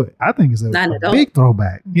like, so I think it's Not a at all. big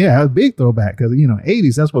throwback. Yeah, a big throwback because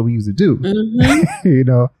 80s, that's what we used to do.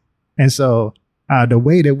 And so the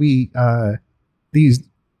way that we these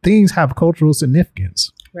things have cultural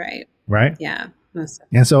significance. Right. Yeah.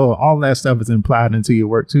 And so all that stuff is implied into your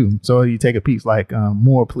work too. So you take a piece like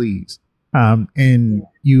More Please, and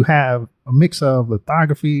you have a mix of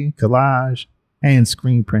lithography, collage, and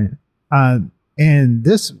screen print. And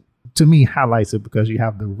this to me highlights it because you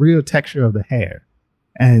have the real texture of the hair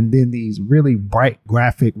and then these really bright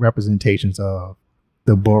graphic representations of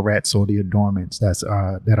the barrettes or the adornments that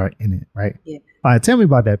are in it, right? Yeah. Tell me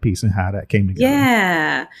about that piece and how that came together.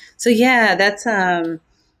 Yeah. So yeah, that's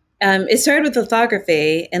it started with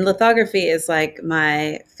lithography, and lithography is like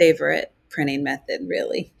my favorite printing method,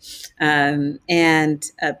 really. But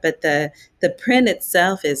the print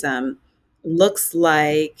itself is looks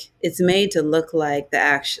like it's made to look like the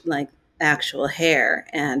actual hair,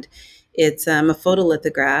 and it's a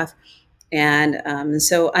photolithograph. And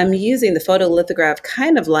so I'm using the photolithograph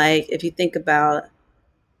kind of like, if you think about,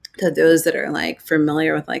 to those that are like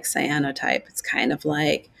familiar with like cyanotype, it's kind of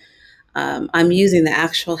like I'm using the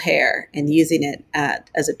actual hair and using it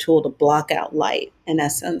as a tool to block out light, in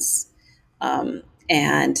essence.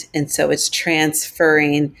 And so it's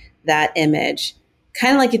transferring that image,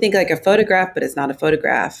 kind of like you think like a photograph, but it's not a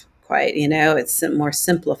photograph quite. It's more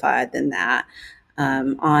simplified than that,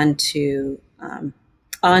 onto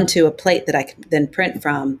a plate that I can then print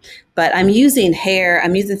from. But I'm using hair.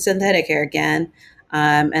 I'm using synthetic hair again,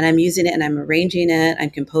 and I'm using it and I'm arranging it. I'm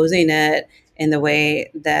composing it in the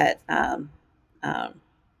way that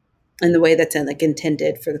like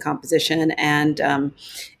intended for the composition, and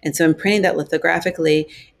so I'm printing that lithographically,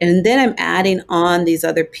 and then I'm adding on these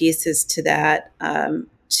other pieces to that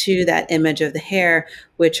image of the hair,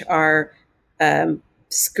 which are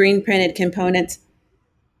screen printed components.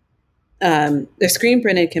 They're screen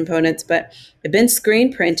printed components, but I've been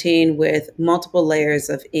screen printing with multiple layers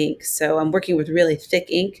of ink. So I'm working with really thick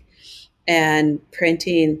ink and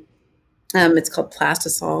printing. It's called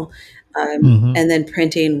plastisol, and then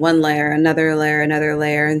printing one layer, another layer, another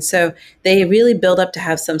layer. And so they really build up to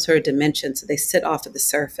have some sort of dimension. So they sit off of the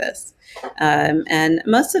surface. And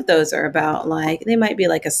most of those are about they might be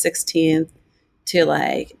like a 16th to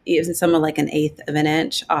like even somewhere like an eighth of an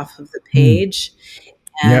inch off of the page.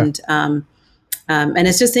 And and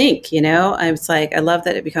it's just ink, It's like, I love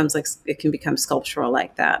that it can become sculptural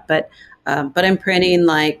like that. But I'm printing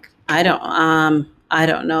like, I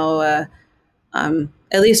don't know,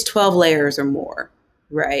 at least 12 layers or more,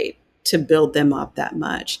 right, to build them up that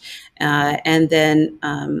much. And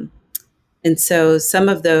so some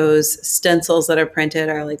of those stencils that are printed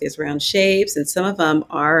are like these round shapes, and some of them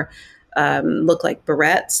are look like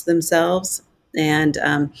barrettes themselves. And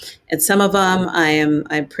some of them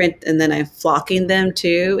I print and then I'm flocking them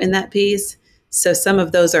too in that piece. So some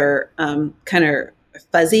of those are kind of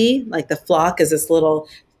fuzzy, like the flock is this little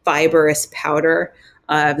fibrous powder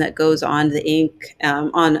that goes on the ink,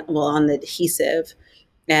 on the adhesive,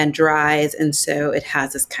 and dries, and so it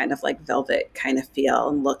has this kind of like velvet kind of feel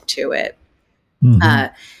and look to it.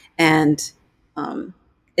 And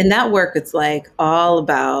in that work, it's like all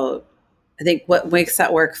about, I think what makes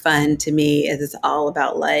that work fun to me is it's all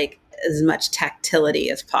about like as much tactility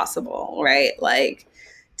as possible, right? Like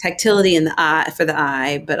tactility in the eye, for the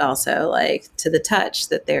eye, but also like to the touch,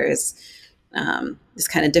 that there's just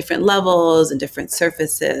kind of different levels and different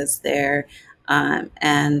surfaces there.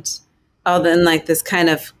 And all then like this kind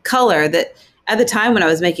of color that at the time when I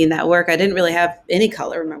was making that work, I didn't really have any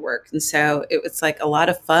color in my work. And so it was like a lot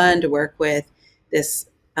of fun to work with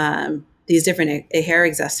these different hair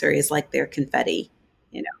accessories, like they're confetti,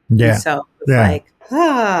 Yeah. And so it's like,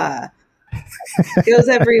 it goes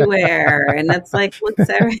everywhere. And it's like, looks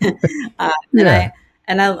everywhere.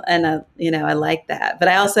 And I like that. But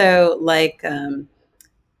I also like,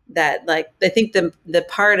 that like, I think the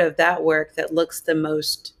part of that work that looks the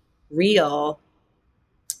most real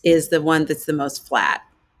is the one that's the most flat,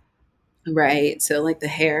 right? So like the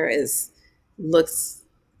hair looks,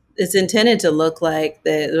 it's intended to look like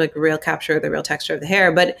the like real capture of the real texture of the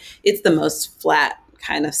hair, but it's the most flat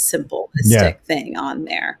kind of Yeah. simplistic thing on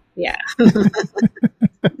there. Yeah.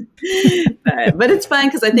 But it's fun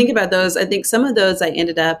because I think about those. I think some of those I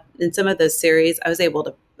ended up in some of those series, I was able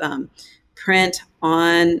to print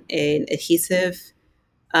on an adhesive,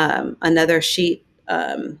 another sheet,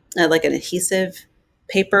 like an adhesive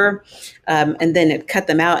paper, and then it cut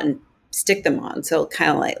them out and stick them on. So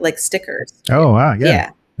kind of like stickers. Oh, wow. Yeah.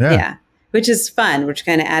 Yeah. Yeah. Yeah. Which is fun, which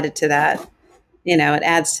kind of added to that, it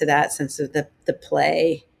adds to that sense of the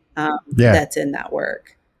play Yeah. that's in that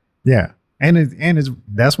work. Yeah. And it's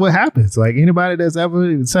that's what happens. Like anybody that's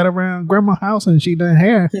ever sat around grandma's house and she done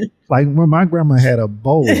hair, like when my grandma had a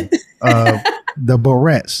bowl of the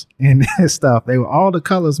barrettes and stuff, they were all the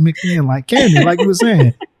colors mixed in like candy, like you were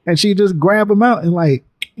saying. And she just grab them out and like,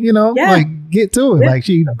 like get to it. Yeah. Like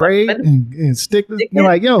she braid and stick this, Stick it,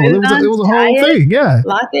 like, yo, put it it was on, it was a tie whole it. thing. Yeah.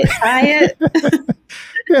 Lock it, tie it.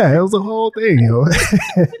 Yeah, it was a whole thing,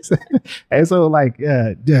 And so like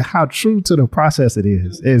how true to the process it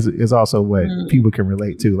is also what people can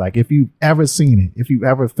relate to. Like if you've ever seen it, if you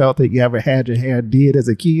ever felt it, you ever had your hair did as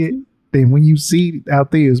a kid, then when you see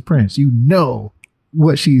Althea's prints, you know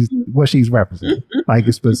what she's representing, like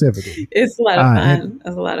specifically. It's a lot of fun.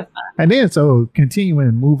 It's a lot of fun. And then so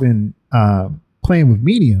continuing moving, playing with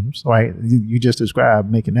mediums, right? You just described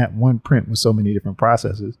making that one print with so many different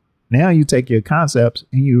processes. Now you take your concepts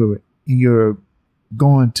and you're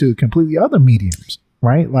going to completely other mediums,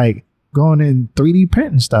 right? Like going in 3D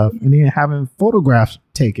printing stuff and then having photographs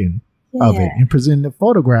taken of it and presenting the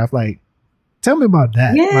photograph. Like, tell me about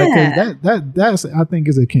that. Yeah. Like, that's I think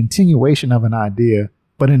is a continuation of an idea,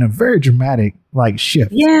 but in a very dramatic like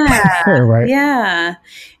shift. Yeah. Right. Yeah.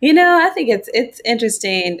 I think it's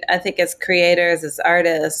interesting. I think as creators, as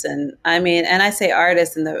artists, and I say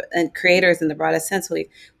artists and creators in the broadest sense,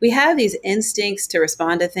 we have these instincts to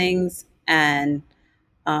respond to things and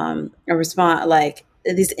respond like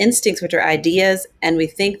these instincts, which are ideas, and we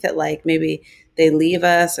think that like maybe they leave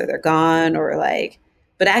us or they're gone or like,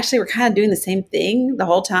 but actually we're kind of doing the same thing the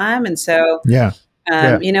whole time. And so,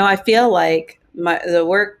 I feel like the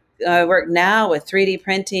work I work now with 3D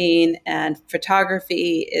printing and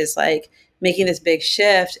photography is like making this big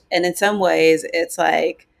shift. And in some ways it's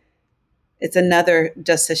like, it's another,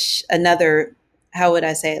 another, how would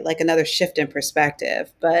I say it? Like another shift in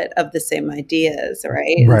perspective, but of the same ideas.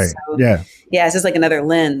 Right. Right. So, yeah. It's just like another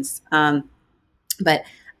lens. I've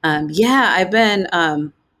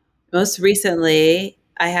been, most recently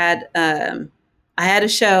I had a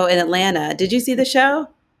show in Atlanta. Did you see the show?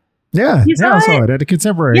 Yeah, I saw it at the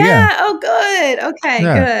Contemporary. Yeah. Oh, good. Okay,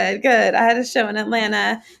 Yeah. good. I had a show in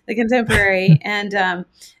Atlanta, the Contemporary, and I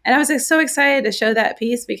was like, so excited to show that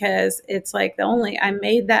piece because it's like I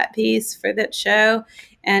made that piece for that show,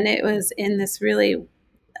 and it was in this really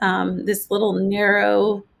this little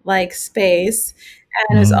narrow like space,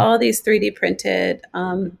 and it was all these 3D printed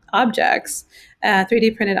objects,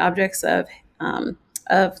 3D printed objects of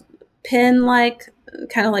pin like,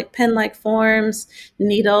 kind of like pen like forms,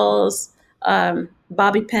 needles,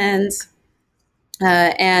 bobby pins,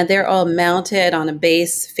 and they're all mounted on a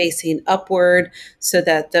base facing upward so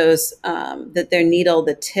that those that their needle,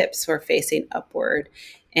 the tips were facing upward.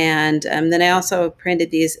 And then I also printed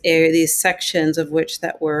these sections of which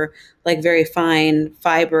that were like very fine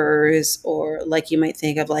fibers, or like you might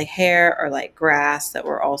think of like hair or like grass, that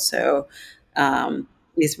were also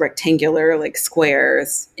these rectangular like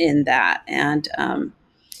squares in that. And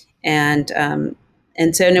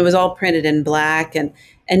so it was all printed in black. And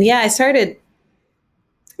I started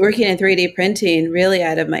working in 3D printing really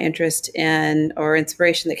out of my interest in, or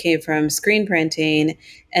inspiration that came from screen printing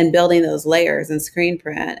and building those layers in screen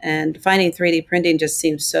print, and finding 3D printing just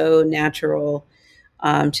seemed so natural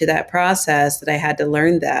to that process that I had to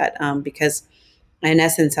learn that because in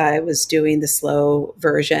essence, I was doing the slow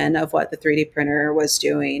version of what the 3D printer was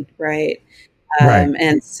doing. Right.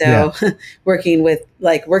 And so working in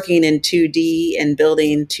 2D and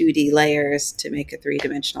building 2D layers to make a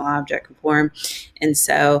 3-dimensional object form. And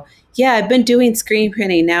so, I've been doing screen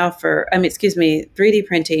printing now 3D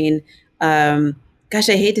printing. Gosh,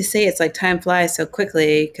 I hate to say it's like time flies so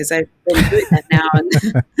quickly because I've been doing that now and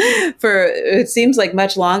for it seems like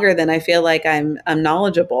much longer than I feel like I'm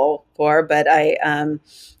knowledgeable for, but I'm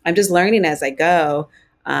just learning as I go.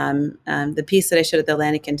 The piece that I showed at the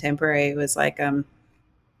Atlanta Contemporary was like, and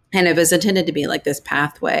it was intended to be like this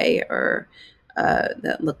pathway or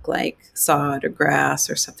that look like sod or grass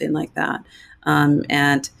or something like that.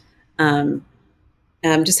 And um,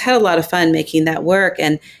 just had a lot of fun making that work.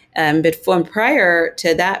 And but from prior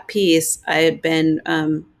to that piece, I had been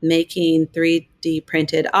making 3D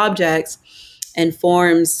printed objects and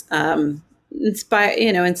forms,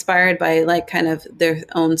 inspired by like kind of their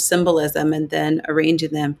own symbolism, and then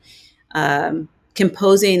arranging them,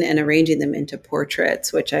 composing and arranging them into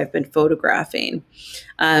portraits, which I've been photographing.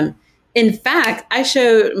 Um, in fact, I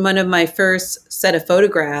showed one of my first set of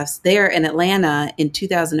photographs there in Atlanta in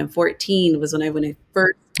 2014. Was when I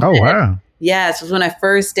first. Oh, wow. Yes, was when I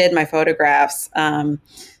first did my photographs.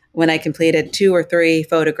 When I completed 2 or 3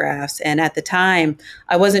 photographs, and at the time,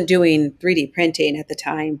 I wasn't doing 3D printing at the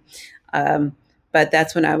time, but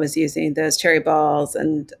that's when I was using those cherry balls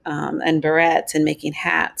and barrettes and making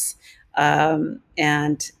hats, and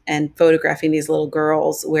photographing these little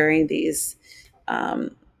girls wearing these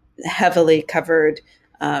um, heavily covered,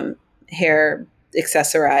 hair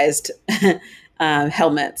accessorized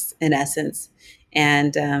helmets, in essence,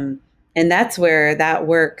 and that's where that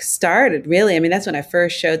work started. Really, I mean, that's when I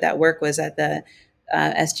first showed that work, was at the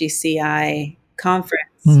SGCI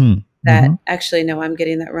conference. Mm-hmm. That actually, no, I'm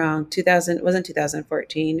getting that wrong. 2000, it wasn't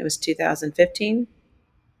 2014. It was 2015.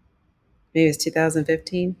 Maybe it was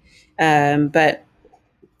 2015. But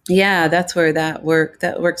yeah, that's where that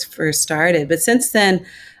works first started. But since then,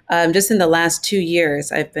 just in the last 2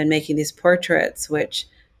 years, I've been making these portraits, which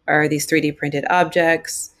are these 3D printed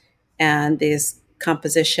objects and these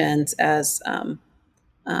compositions as and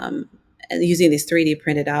using these 3D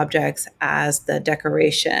printed objects as the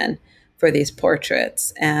decoration for these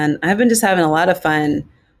portraits. And I've been just having a lot of fun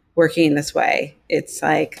working this way. It's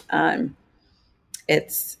like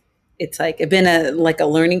it's it's been a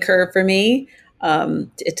learning curve for me,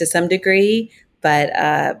 to some degree, but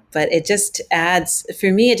it just adds,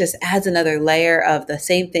 for me, it just adds another layer of the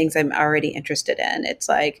same things I'm already interested in. It's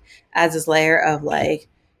like adds this layer of like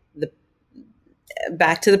the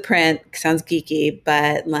back to the print. Sounds geeky,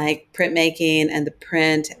 but like printmaking and the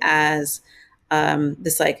print as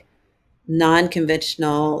this like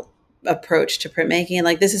non-conventional approach to printmaking.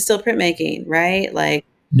 Like this is still printmaking, right? Like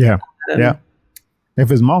Yeah. um, If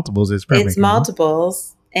it's multiples, it's it's perfect.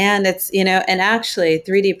 multiples, and it's, and actually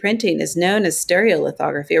 3D printing is known as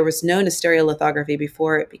stereolithography, or was known as stereolithography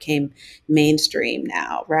before it became mainstream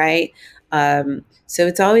now, right? So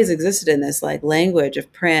it's always existed in this like language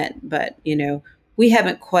of print, but we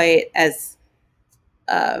haven't quite as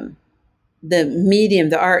um,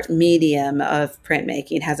 the art medium of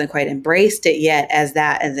printmaking hasn't quite embraced it yet as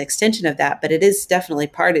an extension of that, but it is definitely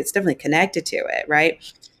it's definitely connected to it, right?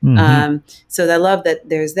 So I love that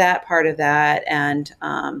there's that part of that, and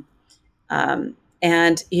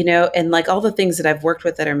like all the things that I've worked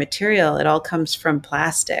with that are material, it all comes from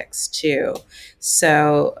plastics too.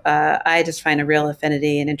 So I just find a real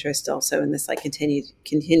affinity and interest also in this like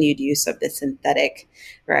continued use of the synthetic,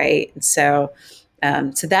 right? And so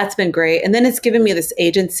that's been great, and then it's given me this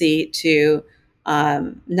agency to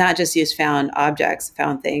not just use found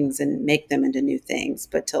things, and make them into new things,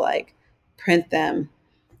 but to like print them,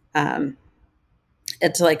 um,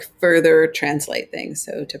 and to like further translate things.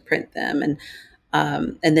 So to print them and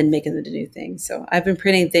then make them into new things. So I've been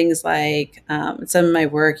printing things like some of my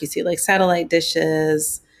work you see like satellite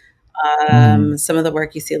dishes, some of the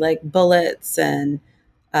work you see like bullets and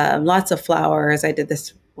lots of flowers. I did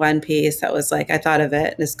this one piece that was like, I thought of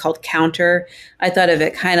it, and it's called Counter. I thought of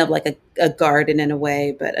it kind of like a garden in a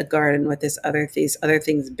way, but a garden with these other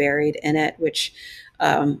things buried in it, which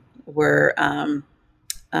were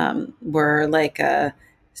like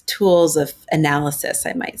tools of analysis,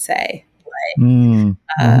 I might say,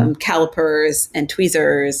 calipers and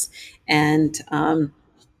tweezers and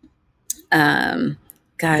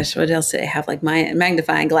gosh, what else did I have? Like my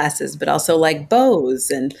magnifying glasses, but also like bows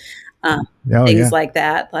and things like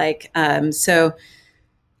that. Like and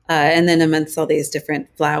then amongst all these different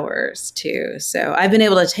flowers too. So I've been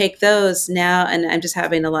able to take those now, and I'm just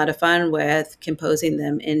having a lot of fun with composing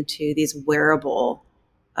them into these wearable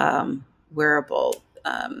these wearable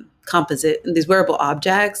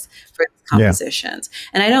objects for compositions.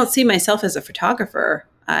 And I don't see myself as a photographer.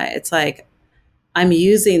 It's like I'm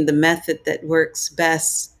using the method that works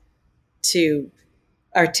best to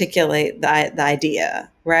articulate the idea,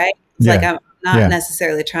 right? It's like I'm not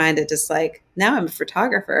necessarily trying to just like, now I'm a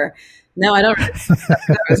photographer. No, I don't really see myself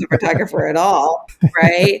as a photographer at all,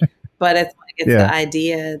 right? But it's like the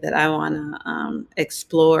idea that I want to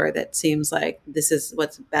explore that seems like this is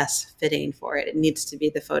what's best fitting for it. It needs to be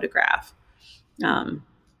the photograph. If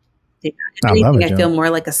anything, I feel more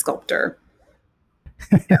like a sculptor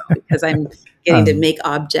because I'm getting to make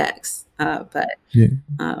objects But Yeah.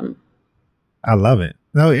 um, I love it.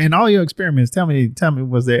 No, in all your experiments, tell me,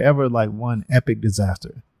 was there ever like one epic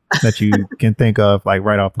disaster that you can think of, like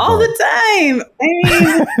right off the all bat? the time. I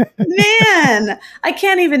mean, man, I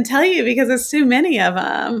can't even tell you because there's too many of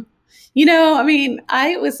them. I mean,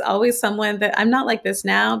 I was always someone that I'm not like this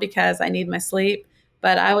now because I need my sleep,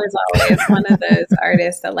 but I was always one of those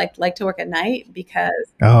artists that like to work at night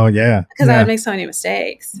because Oh yeah, I would yeah, make so many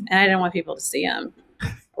mistakes and I didn't want people to see them.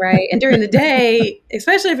 Right. And during the day,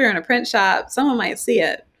 especially if you're in a print shop, someone might see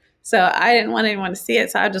it. So I didn't want anyone to see it.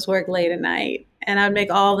 So I'd just work late at night and I'd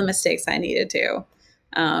make all the mistakes I needed to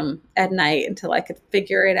at night until I could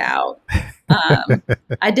figure it out.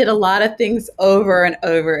 I did a lot of things over and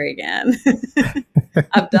over again.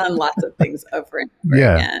 I've done lots of things over and over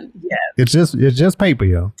yeah. again. Yeah. It's just paper,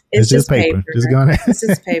 yo. It's just paper. Just going. It's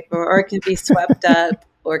just paper, or it can be swept up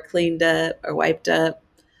or cleaned up or wiped up.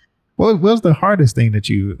 What was the hardest thing that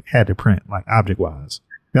you had to print, like object wise?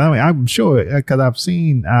 I mean, I'm sure because I've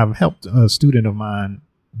helped a student of mine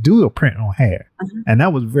do a print on hair, and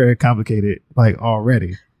that was very complicated, like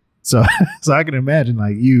already. So, so I can imagine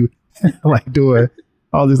like you, like doing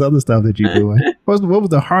all this other stuff that you're doing. What was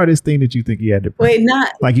the hardest thing that you think you had to print? Wait,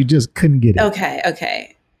 not like you just couldn't get it.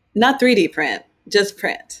 Okay, not 3D print, just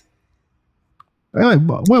print.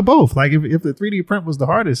 Well, both. Like if the 3D print was the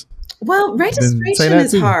hardest. Well, registration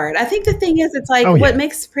is hard. I think the thing is, it's like what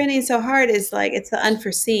makes printing so hard is like it's the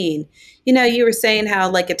unforeseen. You were saying how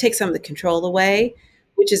like it takes some of the control away,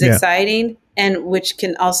 which is exciting and which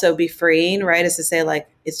can also be freeing, right? Is to say like,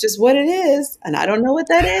 it's just what it is. And I don't know what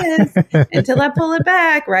that is until I pull it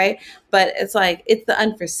back, right? But it's like, it's the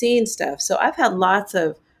unforeseen stuff. So I've had lots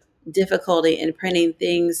of difficulty in printing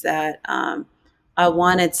things that I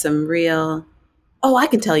wanted some real, I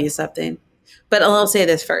can tell you something. But I'll say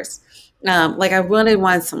this first. Like I really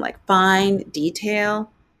want some like fine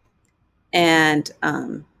detail and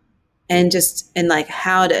like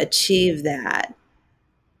how to achieve that,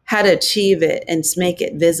 how to achieve it and make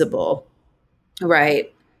it visible,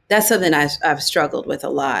 right? That's something I've struggled with a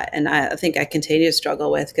lot. And I think I continue to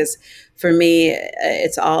struggle with because for me,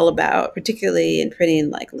 it's all about, particularly in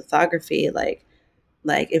printing like lithography, like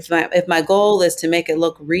if my goal is to make it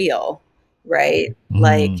look real, right?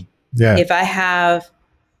 If I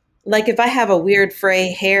have a weird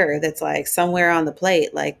fray hair that's like somewhere on the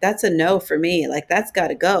plate, like that's a no for me. Like that's got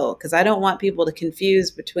to go because I don't want people to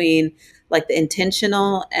confuse between like the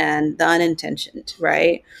intentional and the unintentioned,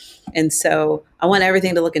 right? And so I want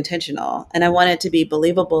everything to look intentional and I want it to be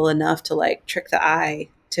believable enough to like trick the eye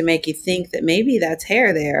to make you think that maybe that's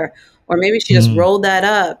hair there, or maybe she just rolled that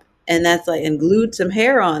up and that's like and glued some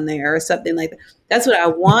hair on there or something like that. That's what I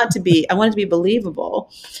want to be. I want it to be believable,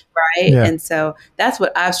 right? Yeah. And so that's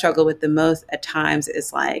what I've struggled with the most at times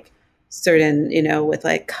is like certain, with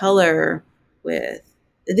like color, with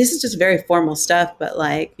this is just very formal stuff, but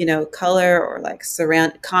like, color or like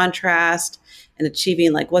surround contrast and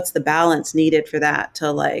achieving like what's the balance needed for that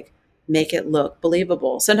to like make it look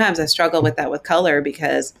believable. Sometimes I struggle with that with color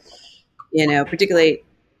because, particularly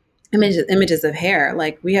images of hair,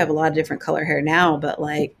 like we have a lot of different color hair now, but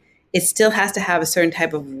like it still has to have a certain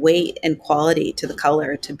type of weight and quality to the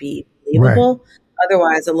color to be believable. Right.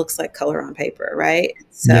 Otherwise it looks like color on paper. Right.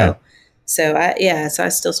 So I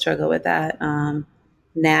still struggle with that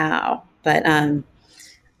now, but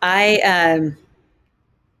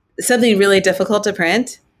something really difficult to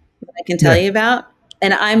print that I can tell you about,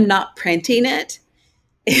 and I'm not printing it.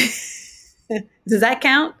 Does that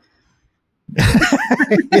count?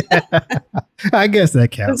 I guess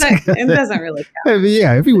that counts. It doesn't really count.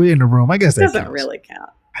 Yeah, if you were in the room, I guess that doesn't really count.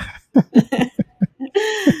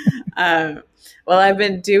 Well, I've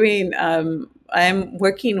been doing. I'm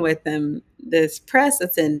working with this press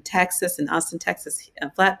that's in Texas, in Austin, Texas, a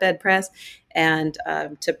flatbed press, and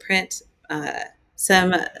to print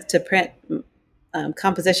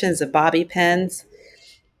compositions of bobby pins.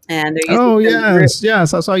 And they're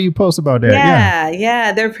yes, I saw you post about that.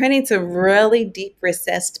 Yeah, they're printing some really deep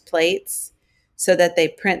recessed plates so that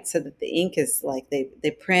the ink is like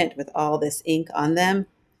they print with all this ink on them.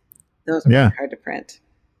 Those are really hard to print,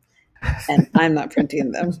 and I'm not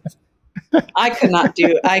printing them. I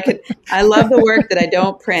love the work that I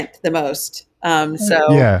don't print the most.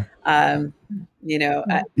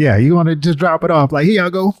 You want to just drop it off like, here I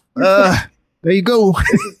go. There you go.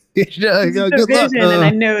 Good luck. And I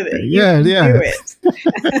know that you can do it.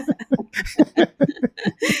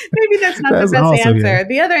 Maybe that's not the best answer. Yeah.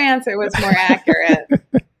 The other answer was more accurate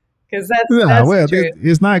because that's true.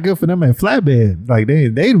 It's not good for them at flatbed. Like they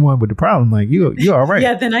the one with the problem. Like you all right?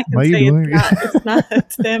 Yeah, then I can say it's not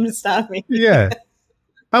them to stop me. Yeah.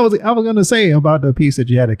 was gonna say about the piece that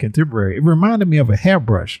you had at Contemporary. It reminded me of a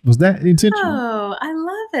hairbrush. Was that intentional? Oh, I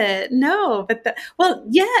love it. No, but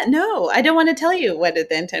no, I don't want to tell you what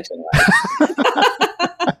the intention was.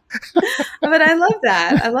 But I love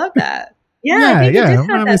that. I love that. Yeah, I think it did have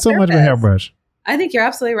Reminded me that so much of a surface. hairbrush. I think you're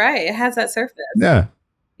absolutely right. It has that surface. Yeah.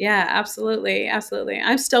 Yeah, absolutely. Absolutely.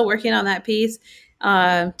 I'm still working on that piece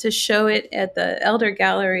to show it at the Elder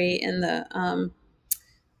Gallery in the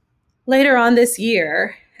later on this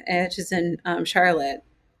year, which is in Charlotte,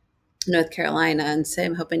 North Carolina. And so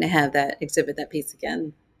I'm hoping to have that exhibit that piece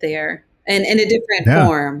again there and in a different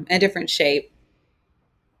form, a different shape.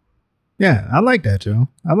 Yeah, I like that, Joe.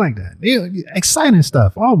 I like that. Exciting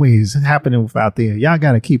stuff always happening with Althea. Y'all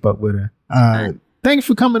got to keep up with her. Thanks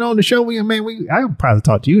for coming on the show. I could probably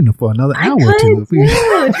talk to you for another hour or two.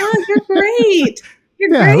 John, you're great. You're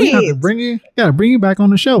great. We have to bring you back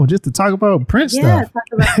on the show just to talk about print stuff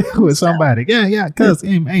with somebody. Yeah, because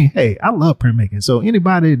hey, I love printmaking. So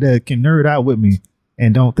anybody that can nerd out with me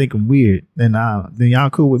and don't think I'm weird, then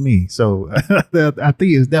y'all cool with me. So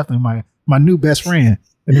Althea is definitely my new best friend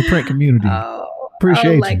in the print community.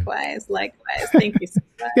 Appreciate you. Likewise. Thank you so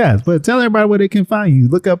much. Yes, but tell everybody where they can find you.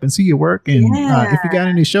 Look up and see your work, and if you got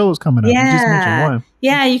any shows coming up, you just mentioned one.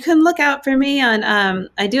 Yeah, you can look out for me on.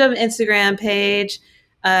 I do have an Instagram page,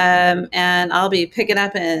 and I'll be picking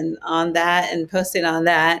up on that and posting on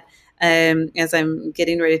that as I'm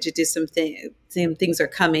getting ready to do some things are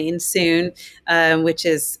coming soon, which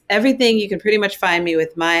is everything. You can pretty much find me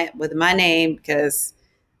with my name because.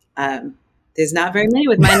 There's not very many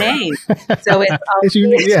with my name. So it's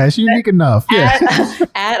unique. Yeah, it's unique enough. Yeah.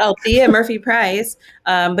 At Althea Murphy Price.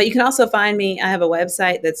 But you can also find me. I have a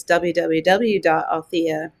website that's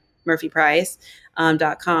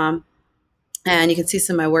www.altheamurphyprice.com. And you can see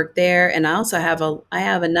some of my work there. And I also have a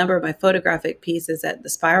number of my photographic pieces at the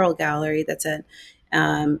Spiral Gallery that's in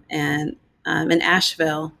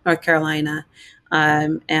Asheville, North Carolina.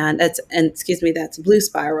 That's Blue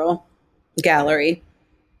Spiral Gallery.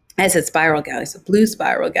 I said Spiral Gallery, so Blue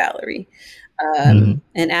Spiral Gallery in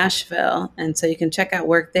Asheville. And so you can check out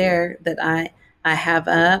work there that I have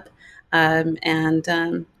up. I'm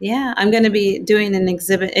going to be doing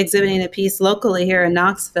exhibiting a piece locally here in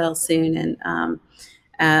Knoxville soon, and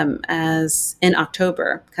as in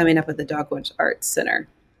October, coming up at the Dogwood Arts Center.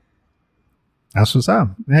 That's what's up.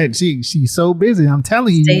 Hey, she's so busy. I'm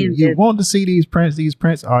telling you, you want to see these prints. These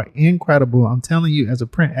prints are incredible. I'm telling you, as a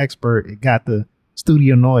print expert, it got the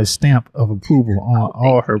Studio Noise stamp of approval on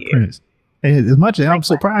all her prints. And as much as I'm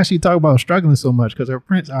surprised she talked about struggling so much, because her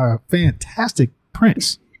prints are fantastic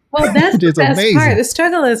prints. Well, that's the best amazing part. The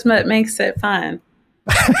struggle is what makes it fun.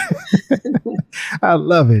 I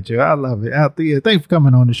love it, Joe. I love it. Althea, thanks for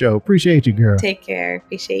coming on the show. Appreciate you, girl. Take care.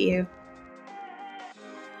 Appreciate you.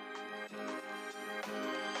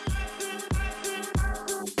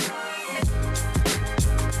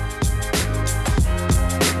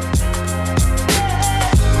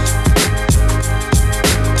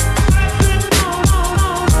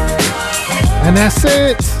 And that's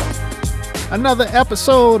it. Another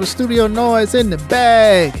episode of Studio Noise in the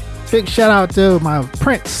bag. Big shout out to my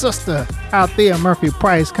print sister, Althea Murphy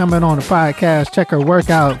Price, coming on the podcast. Check her work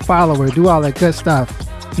out, follow her, do all that good stuff.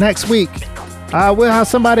 Next week, we'll have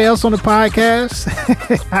somebody else on the podcast.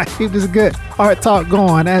 I keep this good art talk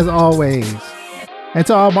going, as always. And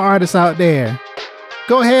to all my artists out there,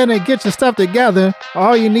 go ahead and get your stuff together.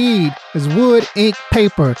 All you need is wood, ink,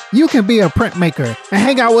 paper. You can be a printmaker and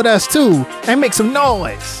hang out with us too and make some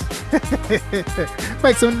noise.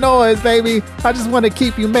 Make some noise, baby. I just want to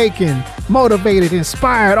keep you making, motivated,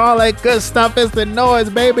 inspired, all that good stuff. Is the noise,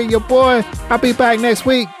 baby. Your boy. I'll be back next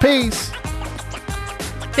week. Peace.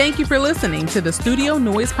 Thank you for listening to the Studio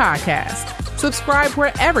Noise Podcast. Subscribe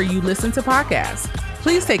wherever you listen to podcasts.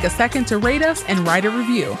 Please take a second to rate us and write a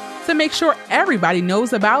review to make sure everybody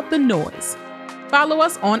knows about the noise. Follow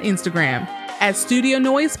us on Instagram at Studio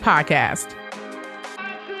Noise Podcast.